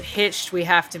if we get hitched, we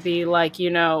have to be like,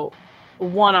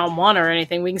 one-on-one or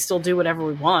anything. We can still do whatever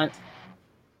we want.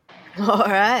 All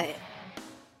right.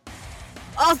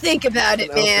 I'll think about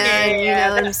it, man. You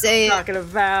know what I'm saying? Talking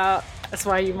about. That's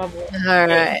why you my boy. All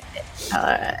right.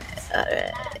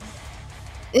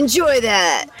 Enjoy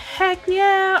that. Heck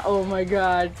yeah! Oh my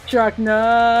god, truck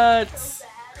nuts!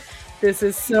 This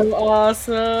is so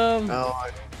awesome. Oh,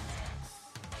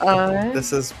 Alright.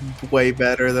 this is way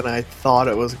better than I thought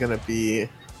it was gonna be.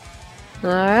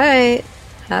 Alright.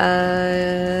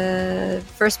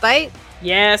 First bite?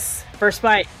 Yes, first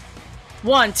bite.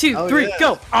 1, 2, Oh, 3, yeah.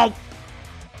 go! Oh,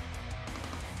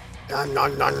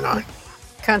 No.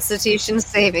 Constitution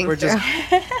saving We're throw. just.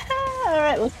 all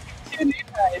right. Let's do 2 new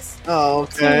dice. Oh,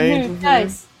 2 okay. new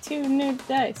dice. 2 new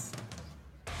dice.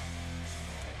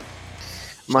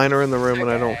 Mine are in the room, and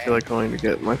I don't feel like going to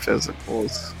get my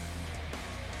physicals.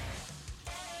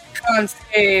 Con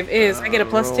save is I get a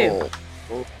 +2.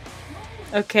 Roll.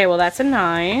 Okay, well that's a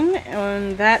 9,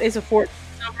 and that is a 14.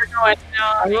 So we're going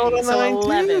I rolled a 9, so 9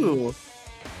 11. too.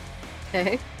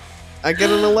 Okay. I get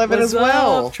an 11 What's as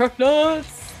well. up, truck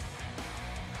nuts?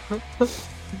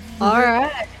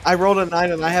 Alright. I rolled a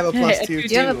 9 and I have a plus Hey, 2 do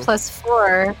Do you have too. a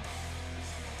 +4?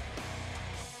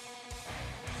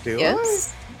 Do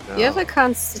Yes. I? You have No. a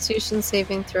Constitution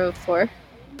saving throw of 4.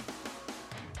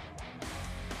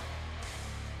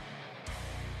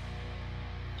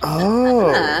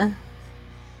 Oh, Ah,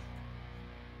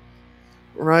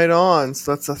 right on.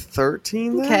 So that's a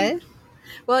 13 then? okay.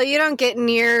 Well, you don't get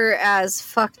near as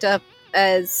fucked up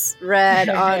as Red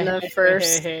on the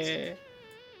first.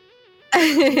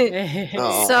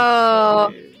 Oh.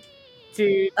 So,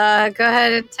 Dude, go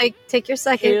ahead and take your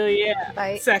second hell yeah.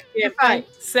 bite. Second fine. bite.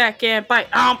 Second bite.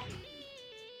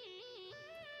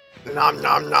 Nom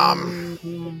nom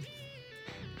nom.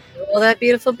 All that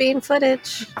beautiful bean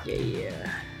footage. Yeah.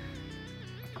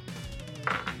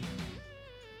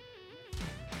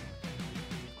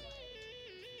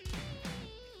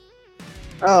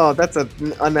 Oh, that's a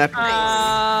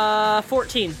unepic.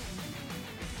 14.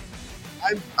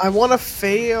 I want to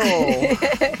fail.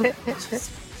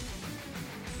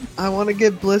 I want to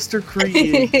get Blister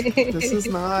Creed. This is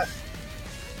not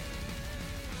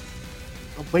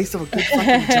a waste of a good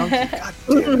fucking junkie. God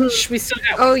damn it. Shh, we still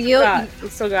got. Oh, We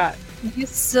still got. you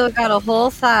still got a whole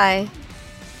thigh.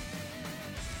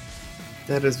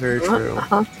 That is very true.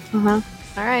 All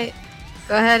right,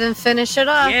 go ahead and finish it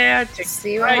off. Yeah, take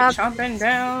See what right, happens. chomping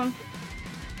down.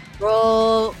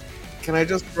 Roll. Can I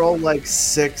just roll like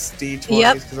 6 d20s?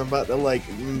 Yep. Because I'm about to like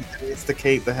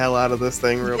instigate the hell out of this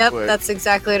thing real Yep, quick. that's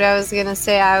exactly what I was gonna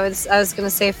say. I was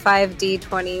gonna say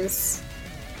 5d20s.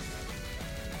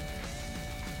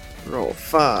 Roll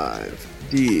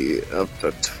 5d up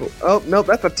to 12. Oh, nope,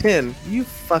 that's a 10. You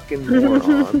fucking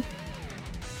moron.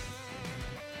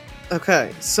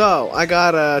 Okay, so I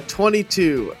got a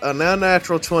 22, an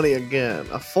unnatural 20 again,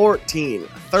 a 14, a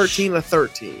 13, a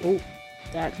 13. Ooh.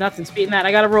 That nothing's beating that.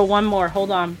 I gotta roll one more.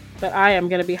 Hold on. But I am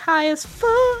gonna be high as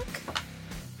fuck.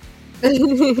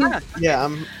 Yeah,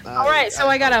 I'm. All right, so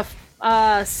I got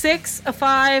a 6, a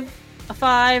 5, a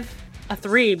 5, a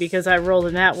 3 because I rolled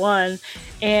in that one,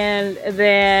 and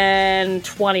then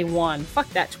 21. Fuck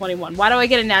that 21. Why do I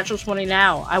get a natural 20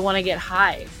 now? I want to get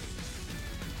high.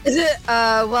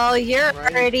 Well, you're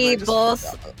Right, already I just-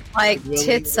 both like Really?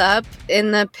 tits up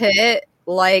in the pit,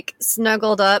 like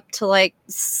snuggled up to like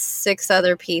 6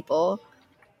 other people.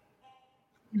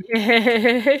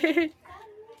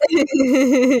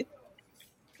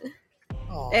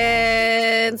 Aw.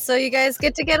 And so you guys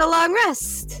get to get a long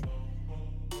rest.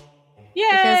 Yay!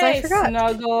 I forgot.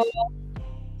 Snuggle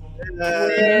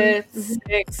with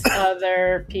 6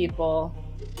 other people.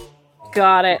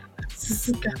 Got it.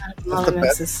 God, That's Mom, the this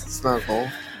best is- snuggle.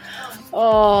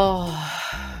 Oh.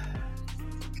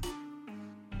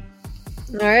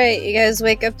 All right, you guys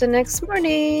wake up the next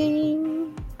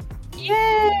morning.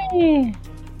 Yay!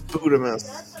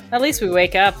 Budamus. At least we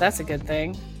wake up. That's a good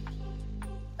thing.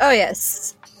 Oh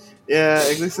yes. Yeah,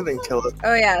 at least I didn't kill it.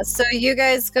 Oh yeah. So you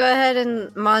guys go ahead and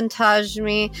montage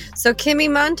me. So Kimmy,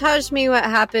 montage me what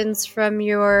happens from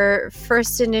your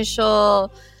first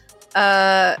initial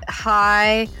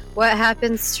hi, what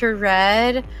happens to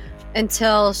Red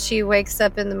until she wakes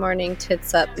up in the morning,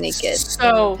 tits up, naked.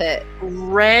 So in the pit.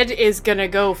 Red is gonna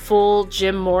go full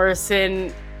Jim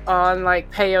Morrison on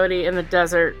like peyote in the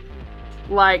desert.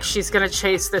 Like she's gonna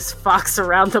chase this fox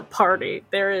around the party.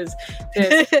 There is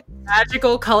this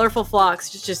magical, colorful fox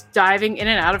just diving in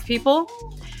and out of people,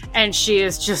 and she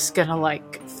is just gonna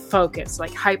like focus,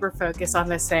 like hyper focus on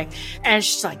this thing, and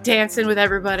she's like dancing with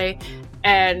everybody,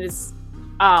 and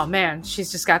oh man, she's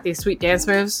just got these sweet dance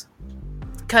moves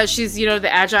because she's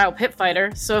the agile pit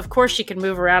fighter, so of course she can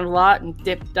move around a lot and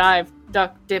dip, dive,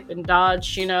 duck, dip, and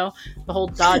dodge. The whole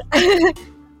dodge.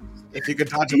 If you could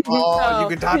dodge a ball, you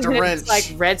could dodge a wrench. It's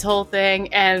like Red's whole thing,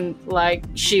 and like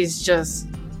she's just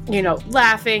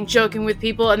laughing, joking with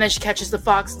people, and then she catches the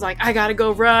fox. It's like, I gotta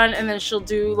go run, and then she'll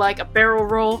do like a barrel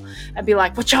roll and be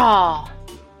like, "Wacha!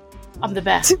 I'm the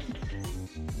best."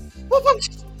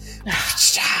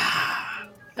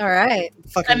 All right.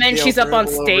 Fucking And then Dale she's up on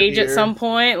Bramble stage over at here. some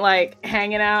point, like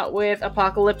hanging out with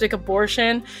Apocalyptic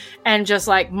Abortion, and just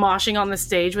like moshing on the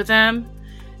stage with them,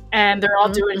 and they're all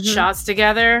doing shots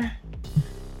together,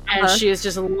 and she is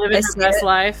just living her see best it.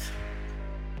 life.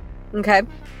 Okay.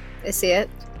 I see it.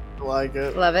 I like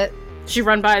it. Love it. She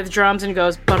run by the drums and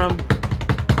goes, "But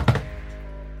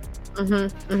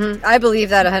I believe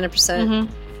that 100%.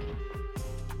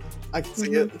 I can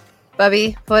see it.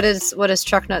 Bubby, what does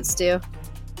Truck Nuts do?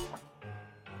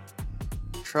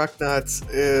 Truck Nuts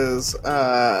is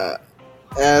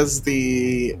as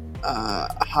the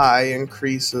high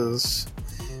increases.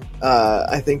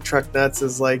 I think Truck Nuts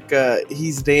is like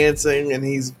he's dancing and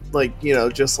he's like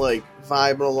just like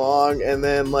vibing along, and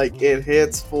then like it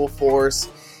hits full force,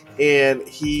 and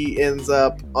he ends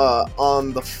up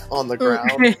on the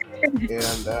ground,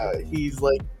 and he's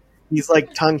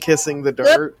like tongue kissing the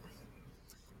dirt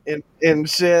and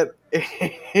shit.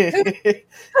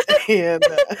 And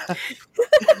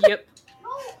yep."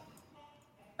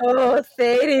 Oh,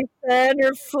 Sadie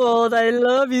Centerfold, I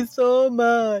love you so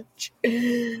much.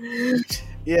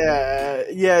 yeah,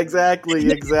 exactly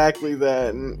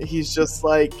that. And he's just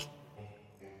like,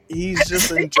 he's just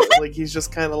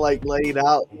kind of like laid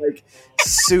out, like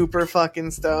super fucking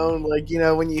stoned. Like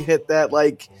when you hit that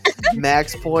like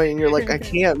max point, and you're like, I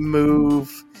can't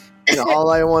move, and all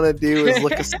I want to do is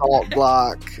lick a salt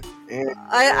block. And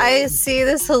I see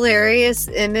this hilarious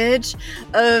image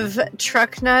of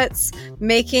Truck Nuts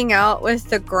making out with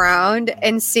the ground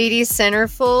and Sadie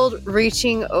Centerfold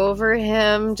reaching over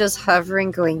him, just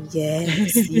hovering, going,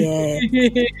 yes, yes.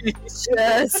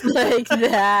 Just like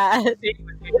that.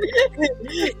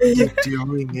 keep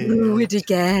doing it. Do it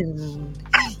again.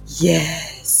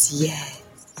 Yes, yes.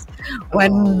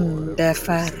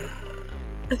 Wonderful.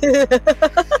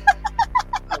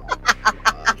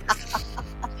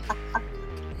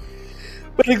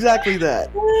 But exactly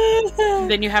that.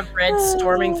 Then you have Red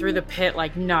storming through the pit,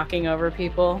 like knocking over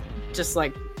people, just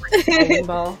like bowling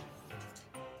ball.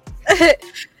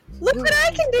 Look what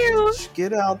I can do.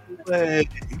 Get out the way.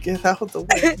 Get out the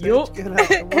way. Yup. Bitch. Get out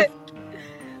the way.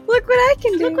 Look what I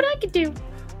can do. Look what I could do.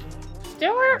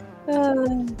 Do it.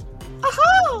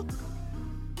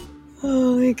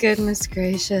 Oh my goodness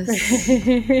gracious.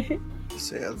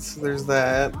 So yeah, there's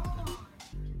that.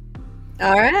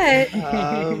 All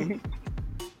right.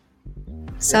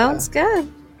 Sounds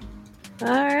good. All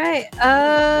right.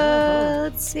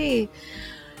 Let's see.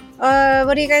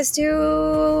 What do you guys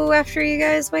do after you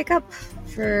guys wake up?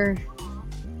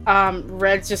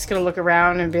 Red's just gonna look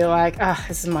around and be like,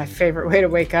 this is my favorite way to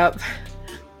wake up.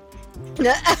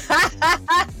 Yep,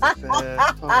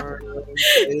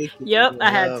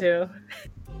 I had to.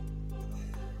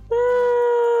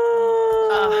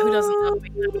 Who doesn't love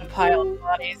waking up in a pile of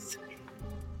bodies?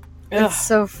 Ugh. It's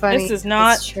so funny. This is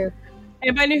not- It's true.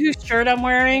 Anybody know whose shirt I'm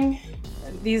wearing?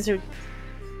 These are...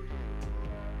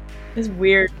 It's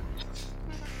weird.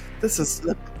 This is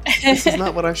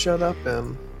not what I showed up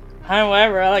in.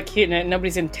 Whatever, I like cute it.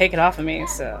 Nobody's gonna take it off of me,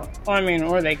 so... Well, I mean,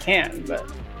 or they can, but...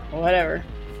 Whatever.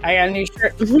 I got a new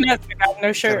shirt. I got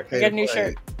no shirt. I got a new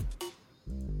shirt.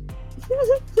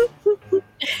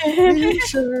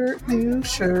 New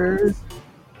shirt.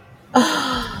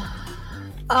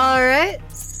 All right.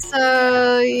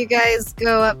 So you guys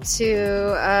go up to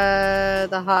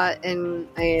the hut, and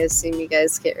I assume you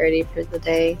guys get ready for the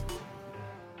day.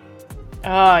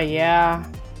 Oh, yeah.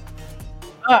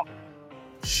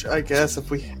 I guess if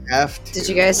we have to. Did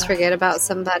you guys forget about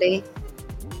somebody?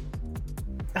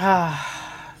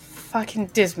 Fucking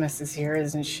Dismas is here,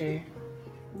 isn't she?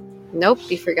 Nope,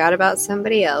 you forgot about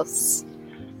somebody else.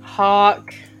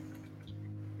 Hawk.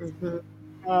 Mm-hmm.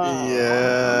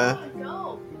 Yeah.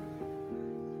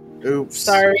 Oops.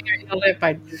 Sorry, we got yelled at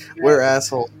by Dismas. We're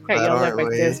assholes, Got yelled at aren't by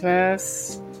we?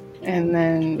 Dismas. And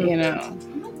then, you know.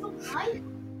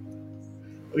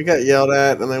 We got yelled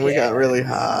at, and then we Yeah. got really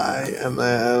high, and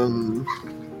then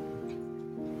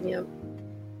Yep.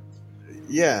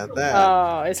 yeah, that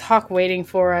Oh, is Hawk waiting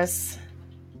for us?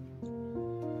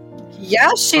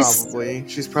 Yeah, she's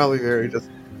she's probably very just.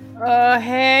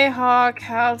 Hey, Hawk.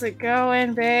 How's it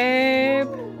going, babe?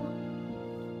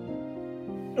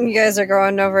 You guys are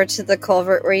going over to the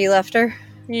culvert where you left her?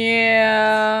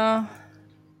 Yeah.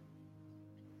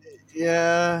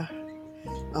 Yeah.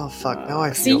 Oh fuck! Now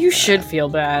I See, feel you bad. should feel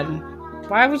bad.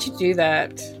 Why would you do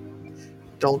that?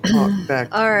 Don't talk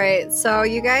back. Alright, so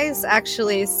you guys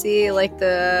actually see like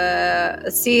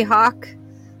the Hawk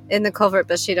in the culvert,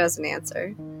 but she doesn't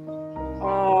answer.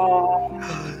 Oh.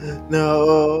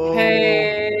 No.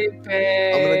 Hey,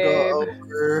 babe. I'm gonna go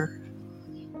over.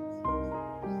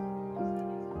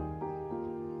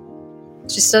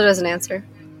 She still doesn't answer.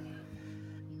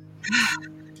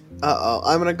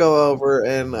 I'm gonna go over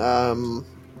and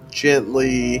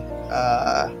gently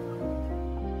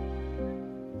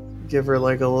give her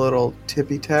like a little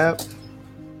tippy tap.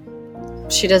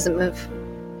 She doesn't move.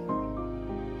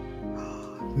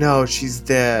 No, she's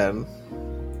dead.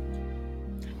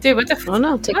 Dude, what the Oh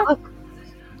no, take a look.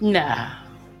 Nah.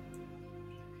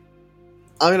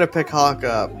 I'm gonna pick Hawk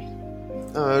up.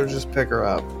 I'll just pick her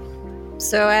up.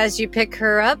 So as you pick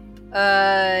her up,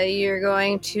 you're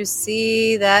going to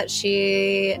see that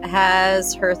she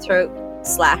has her throat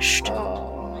slashed.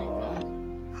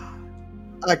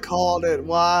 I called it.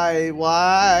 Why?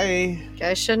 Why? You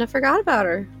guys shouldn't have forgot about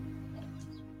her.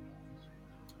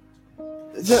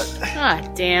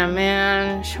 God damn,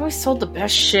 man. She always sold the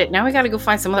best shit. Now we gotta go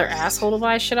find some other asshole to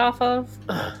buy shit off of?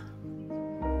 Ugh.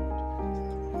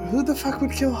 Who the fuck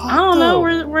would kill Hawk? I don't know.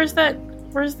 though? Where's that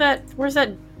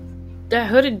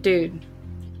hooded dude?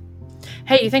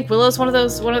 Hey, you think Willow's one of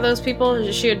those people?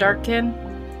 Is she a dark kin?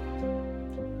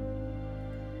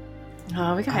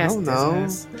 Oh, we gotta I ask don't know.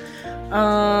 Dismas.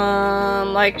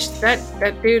 Like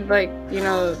that dude, like, you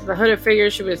know, the hooded figure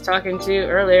she was talking to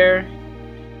earlier.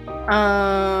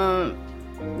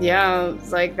 Yeah,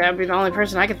 it's like that'd be the only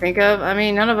person I could think of. I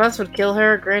mean, none of us would kill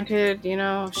her. Granted, you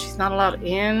know, she's not allowed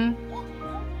in.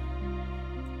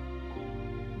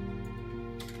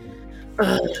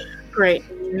 Ugh, great.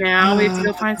 Now we have to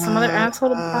go find some other asshole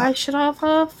to buy shit off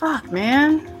of. Fuck,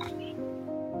 man.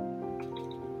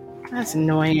 That's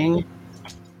annoying.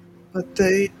 But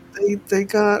they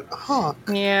got Hawk.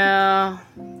 Yeah.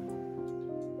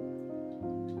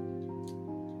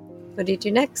 What do you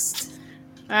do next?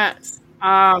 That's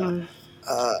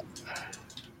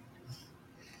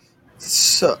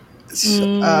So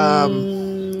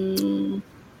mm,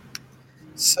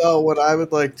 so what I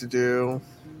would like to do,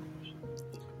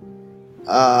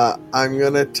 I'm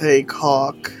gonna take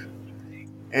Hawk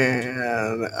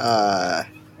and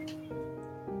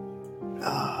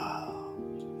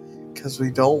because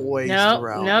we don't waste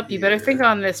around. Nope. You better here. think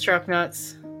on this, truck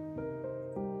nuts.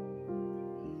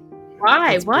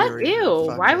 Why? Let's What? bury her. Ew.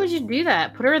 Fuck Why it. would you do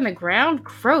that? Put her in the ground?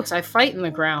 Gross. I fight in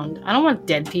the ground. I don't want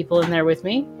dead people in there with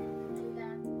me.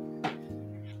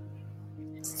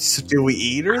 So do we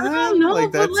eat her I then? don't know,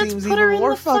 Like that but let's seems put her even in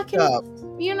more the fucked fucking- up.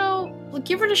 You know,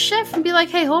 give her to Chef and be like,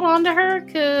 hey, hold on to her,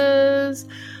 cause,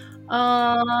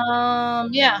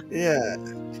 yeah. Yeah,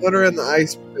 put her in the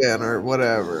ice bin or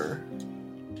whatever.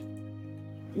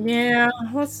 Yeah,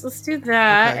 let's do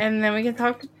that, Okay. and then we can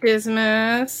talk to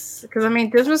Dismas, because I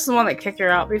mean, Dismas is the one that kicked her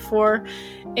out before,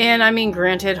 and I mean,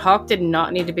 granted, Hawk did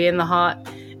not need to be in the hot,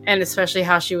 and especially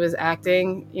how she was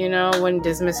acting, you know, when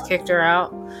Dismas kicked her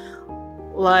out,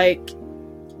 like,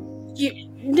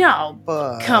 no,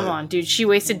 But come on, dude, she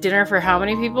wasted dinner for how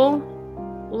many people?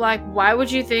 Like, why would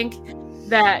you think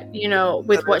that, you know,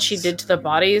 with what she did to the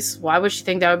bodies, why would she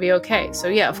think that would be okay? So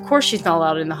yeah, of course she's not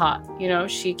allowed in the hot, you know,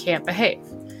 she can't behave.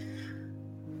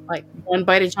 Like, one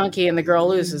bite of junkie and the girl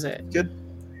loses it. good.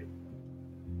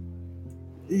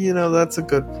 You know, that's a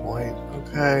good point.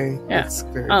 Okay, Yeah. that's a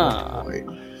very Uh, good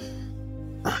point.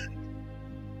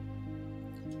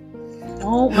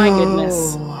 Oh my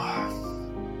goodness.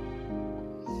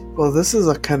 Well, this is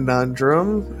a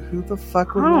conundrum. Who the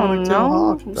fuck would want Oh to kill no.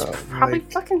 Hawk, It's though? probably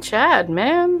Like, fucking Chad,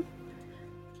 man.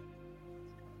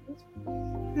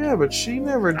 yeah, but she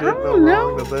never I did no don't know.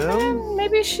 wrong to them. Man,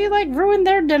 maybe she like ruined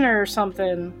their dinner or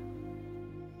something.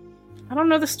 I don't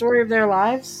know the story of their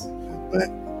lives. But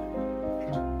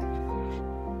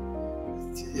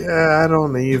yeah, I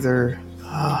don't either.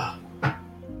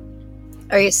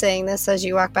 Are you saying this as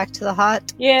you walk back to the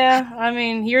hot? Yeah, I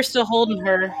mean, you're still holding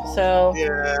her, so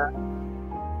Yeah.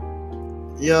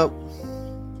 Yep.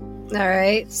 All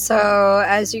right. So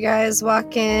as you guys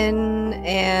walk in,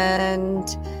 and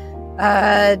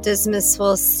Dismas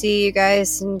will see you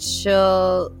guys, and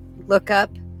she'll look up,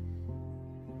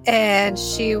 and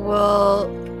she will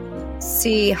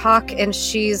see Hawk, and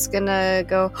she's gonna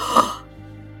go,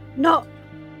 no,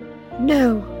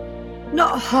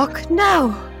 not Hawk, no.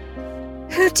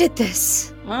 Who did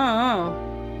this? Oh.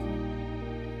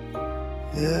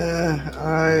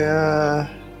 Yeah,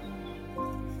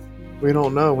 we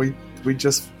don't know. We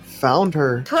just found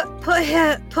her. Put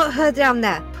her down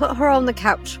there. Put her on the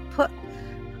couch.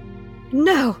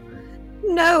 No,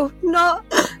 not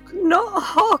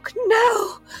Hawk,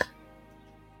 no.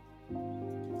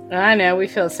 I know, we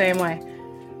feel the same way.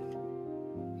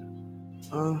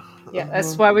 Yeah,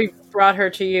 that's why we brought her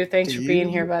to you. Thanks for being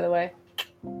here, by the way.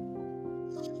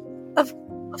 Of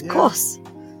course.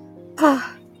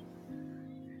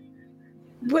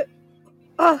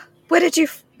 Where did you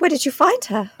find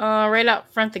her? Right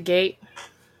out front the gate.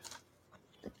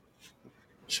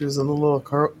 She was in the little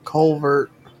culvert.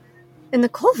 In the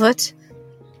culvert?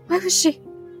 Why was she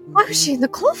in the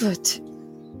culvert?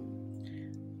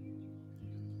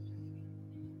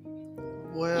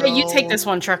 Well, Yeah, you take this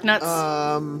one, Truck Nuts.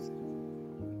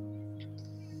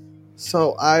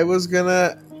 So I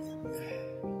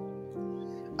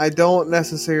don't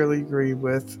necessarily agree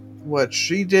with what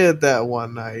she did that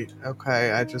one night.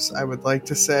 Okay, I would like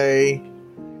to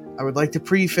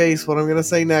preface what I'm gonna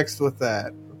say next with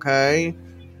that. Okay,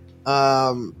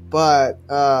 but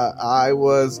I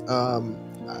was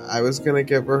gonna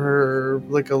give her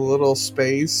like a little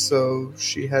space so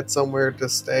she had somewhere to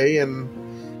stay and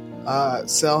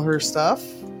sell her stuff.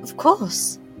 Of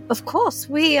course.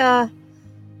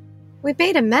 We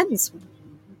made amends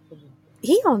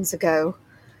eons ago.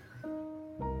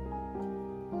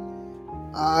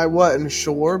 I wasn't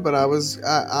sure, but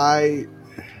I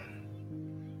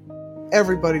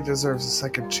everybody deserves a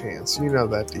second chance. You know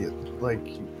that, like,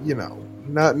 you know,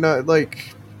 not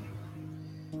like,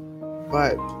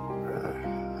 but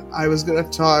I was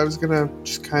gonna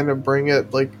just kind of bring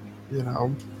it, like, you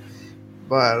know,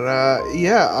 but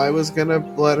yeah, I was gonna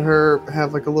let her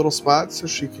have like a little spot so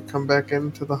she could come back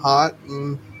into the hot,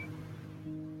 and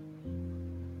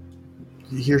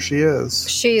here she is.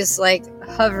 She's like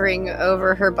hovering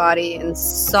over her body and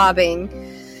sobbing.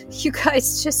 You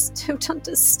guys just don't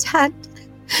understand.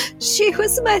 She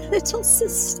was my little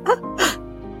sister.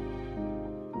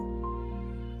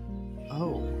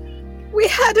 Oh. We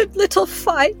had a little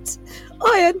fight.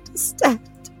 I understand.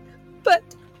 But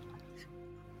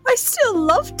I still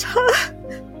loved her.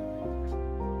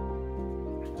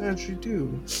 As you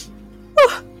do.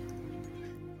 Oh.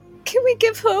 Can we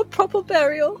give her a proper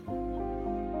burial?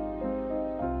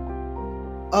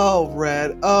 Oh,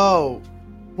 Red. Oh.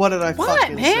 What did I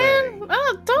fucking man? say?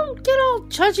 Oh, don't get all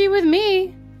judgy with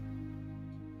me.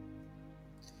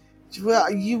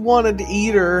 Well, you wanted to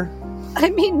eat her. I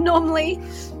mean, normally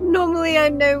I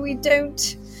know we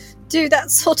don't do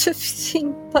that sort of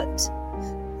thing, but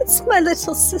it's my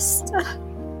little sister.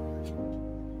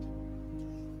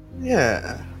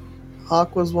 Yeah.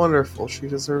 Hawk was wonderful. She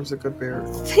deserves a good burial.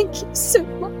 Thank you so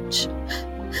much.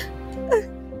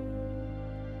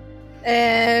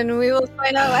 And we will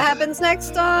find out what happens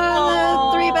next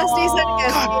on Three Besties and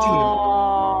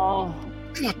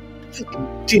God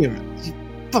damn it. You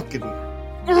fucking...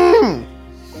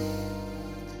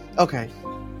 Okay.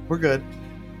 We're good.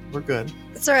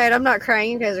 It's alright, I'm not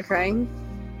crying. You guys are crying.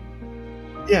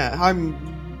 Yeah, I'm...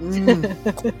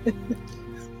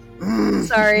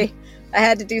 Sorry. I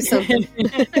had to do something.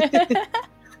 You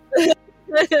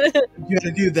had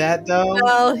to do that, though?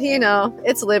 Well, you know,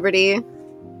 it's Liberty.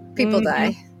 People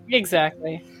die.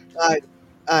 Exactly.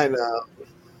 I know.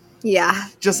 Yeah.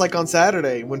 Just like on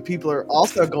Saturday, when people are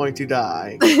also going to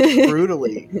die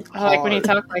brutally. I like when you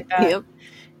talk like that. Yep.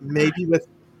 Maybe with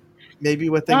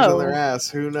things on their ass.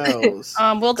 Who knows?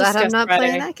 We'll Glad discuss I'm not Friday.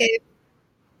 playing that game.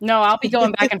 No, I'll be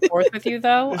going back and forth with you,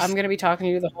 though. I'm going to be talking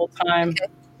to you the whole time. Okay.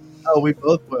 Oh, we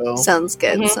both will. Sounds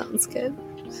good. Mhm. Sounds good.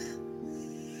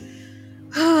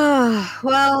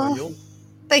 Well,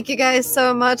 thank you guys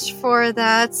so much for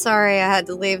that. Sorry I had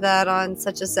to leave that on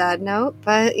such a sad note,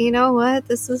 but you know what?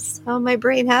 This is how my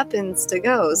brain happens to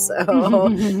go, so,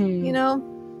 you know.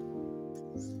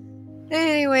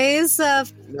 Anyways,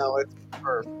 No, it's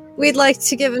perfect. we'd like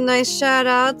to give a nice shout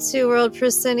out to World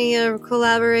Presinia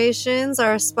Collaborations,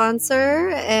 our sponsor,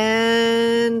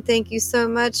 and thank you so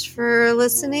much for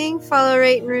listening. Follow,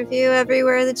 rate, and review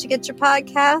everywhere that you get your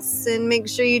podcasts, and make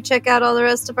sure you check out all the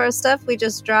rest of our stuff. We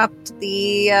just dropped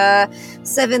the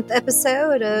 7th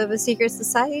episode of A Secret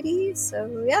Society,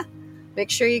 so yeah. make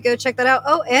sure you go check that out.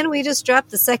 Oh, and we just dropped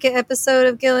the second episode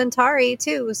of Gilantari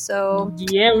too, so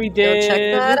Yeah, we go did. check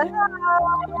that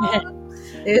out.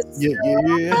 It's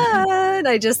fun.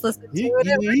 I just listened to it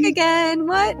at work again.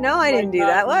 What? No, I didn't do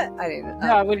that. What? I didn't.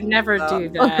 No, I would never do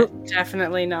that.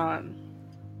 Definitely not.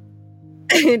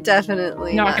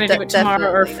 Definitely Not going to do it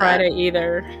tomorrow or definitely Friday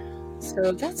either. So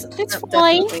it's not.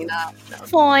 fine. Definitely not. No.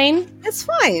 Fine. It's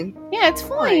fine. Yeah, it's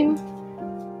fine.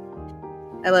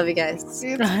 I love you guys.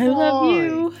 I love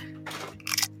you.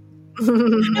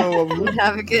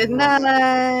 Have a good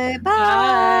night.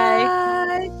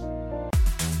 Bye.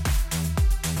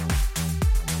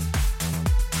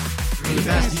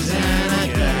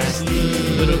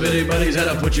 Little bitty buddies how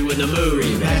to put you in the mood.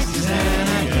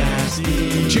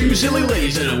 Two silly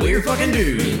ladies and a weird fucking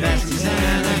dude.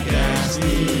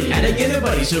 Had to get a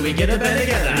buddy so we get a bed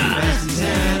together.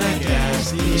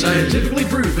 Scientifically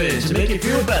proven to make you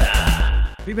feel better.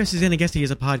 Three Besties and a Guestie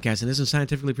is a podcast and isn't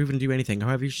scientifically proven to do anything.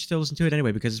 However, you should still listen to it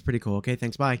anyway because it's pretty cool. Okay,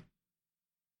 thanks, bye.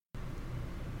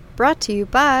 Brought to you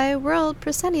by World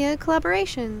Proscenia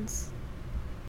Collaborations.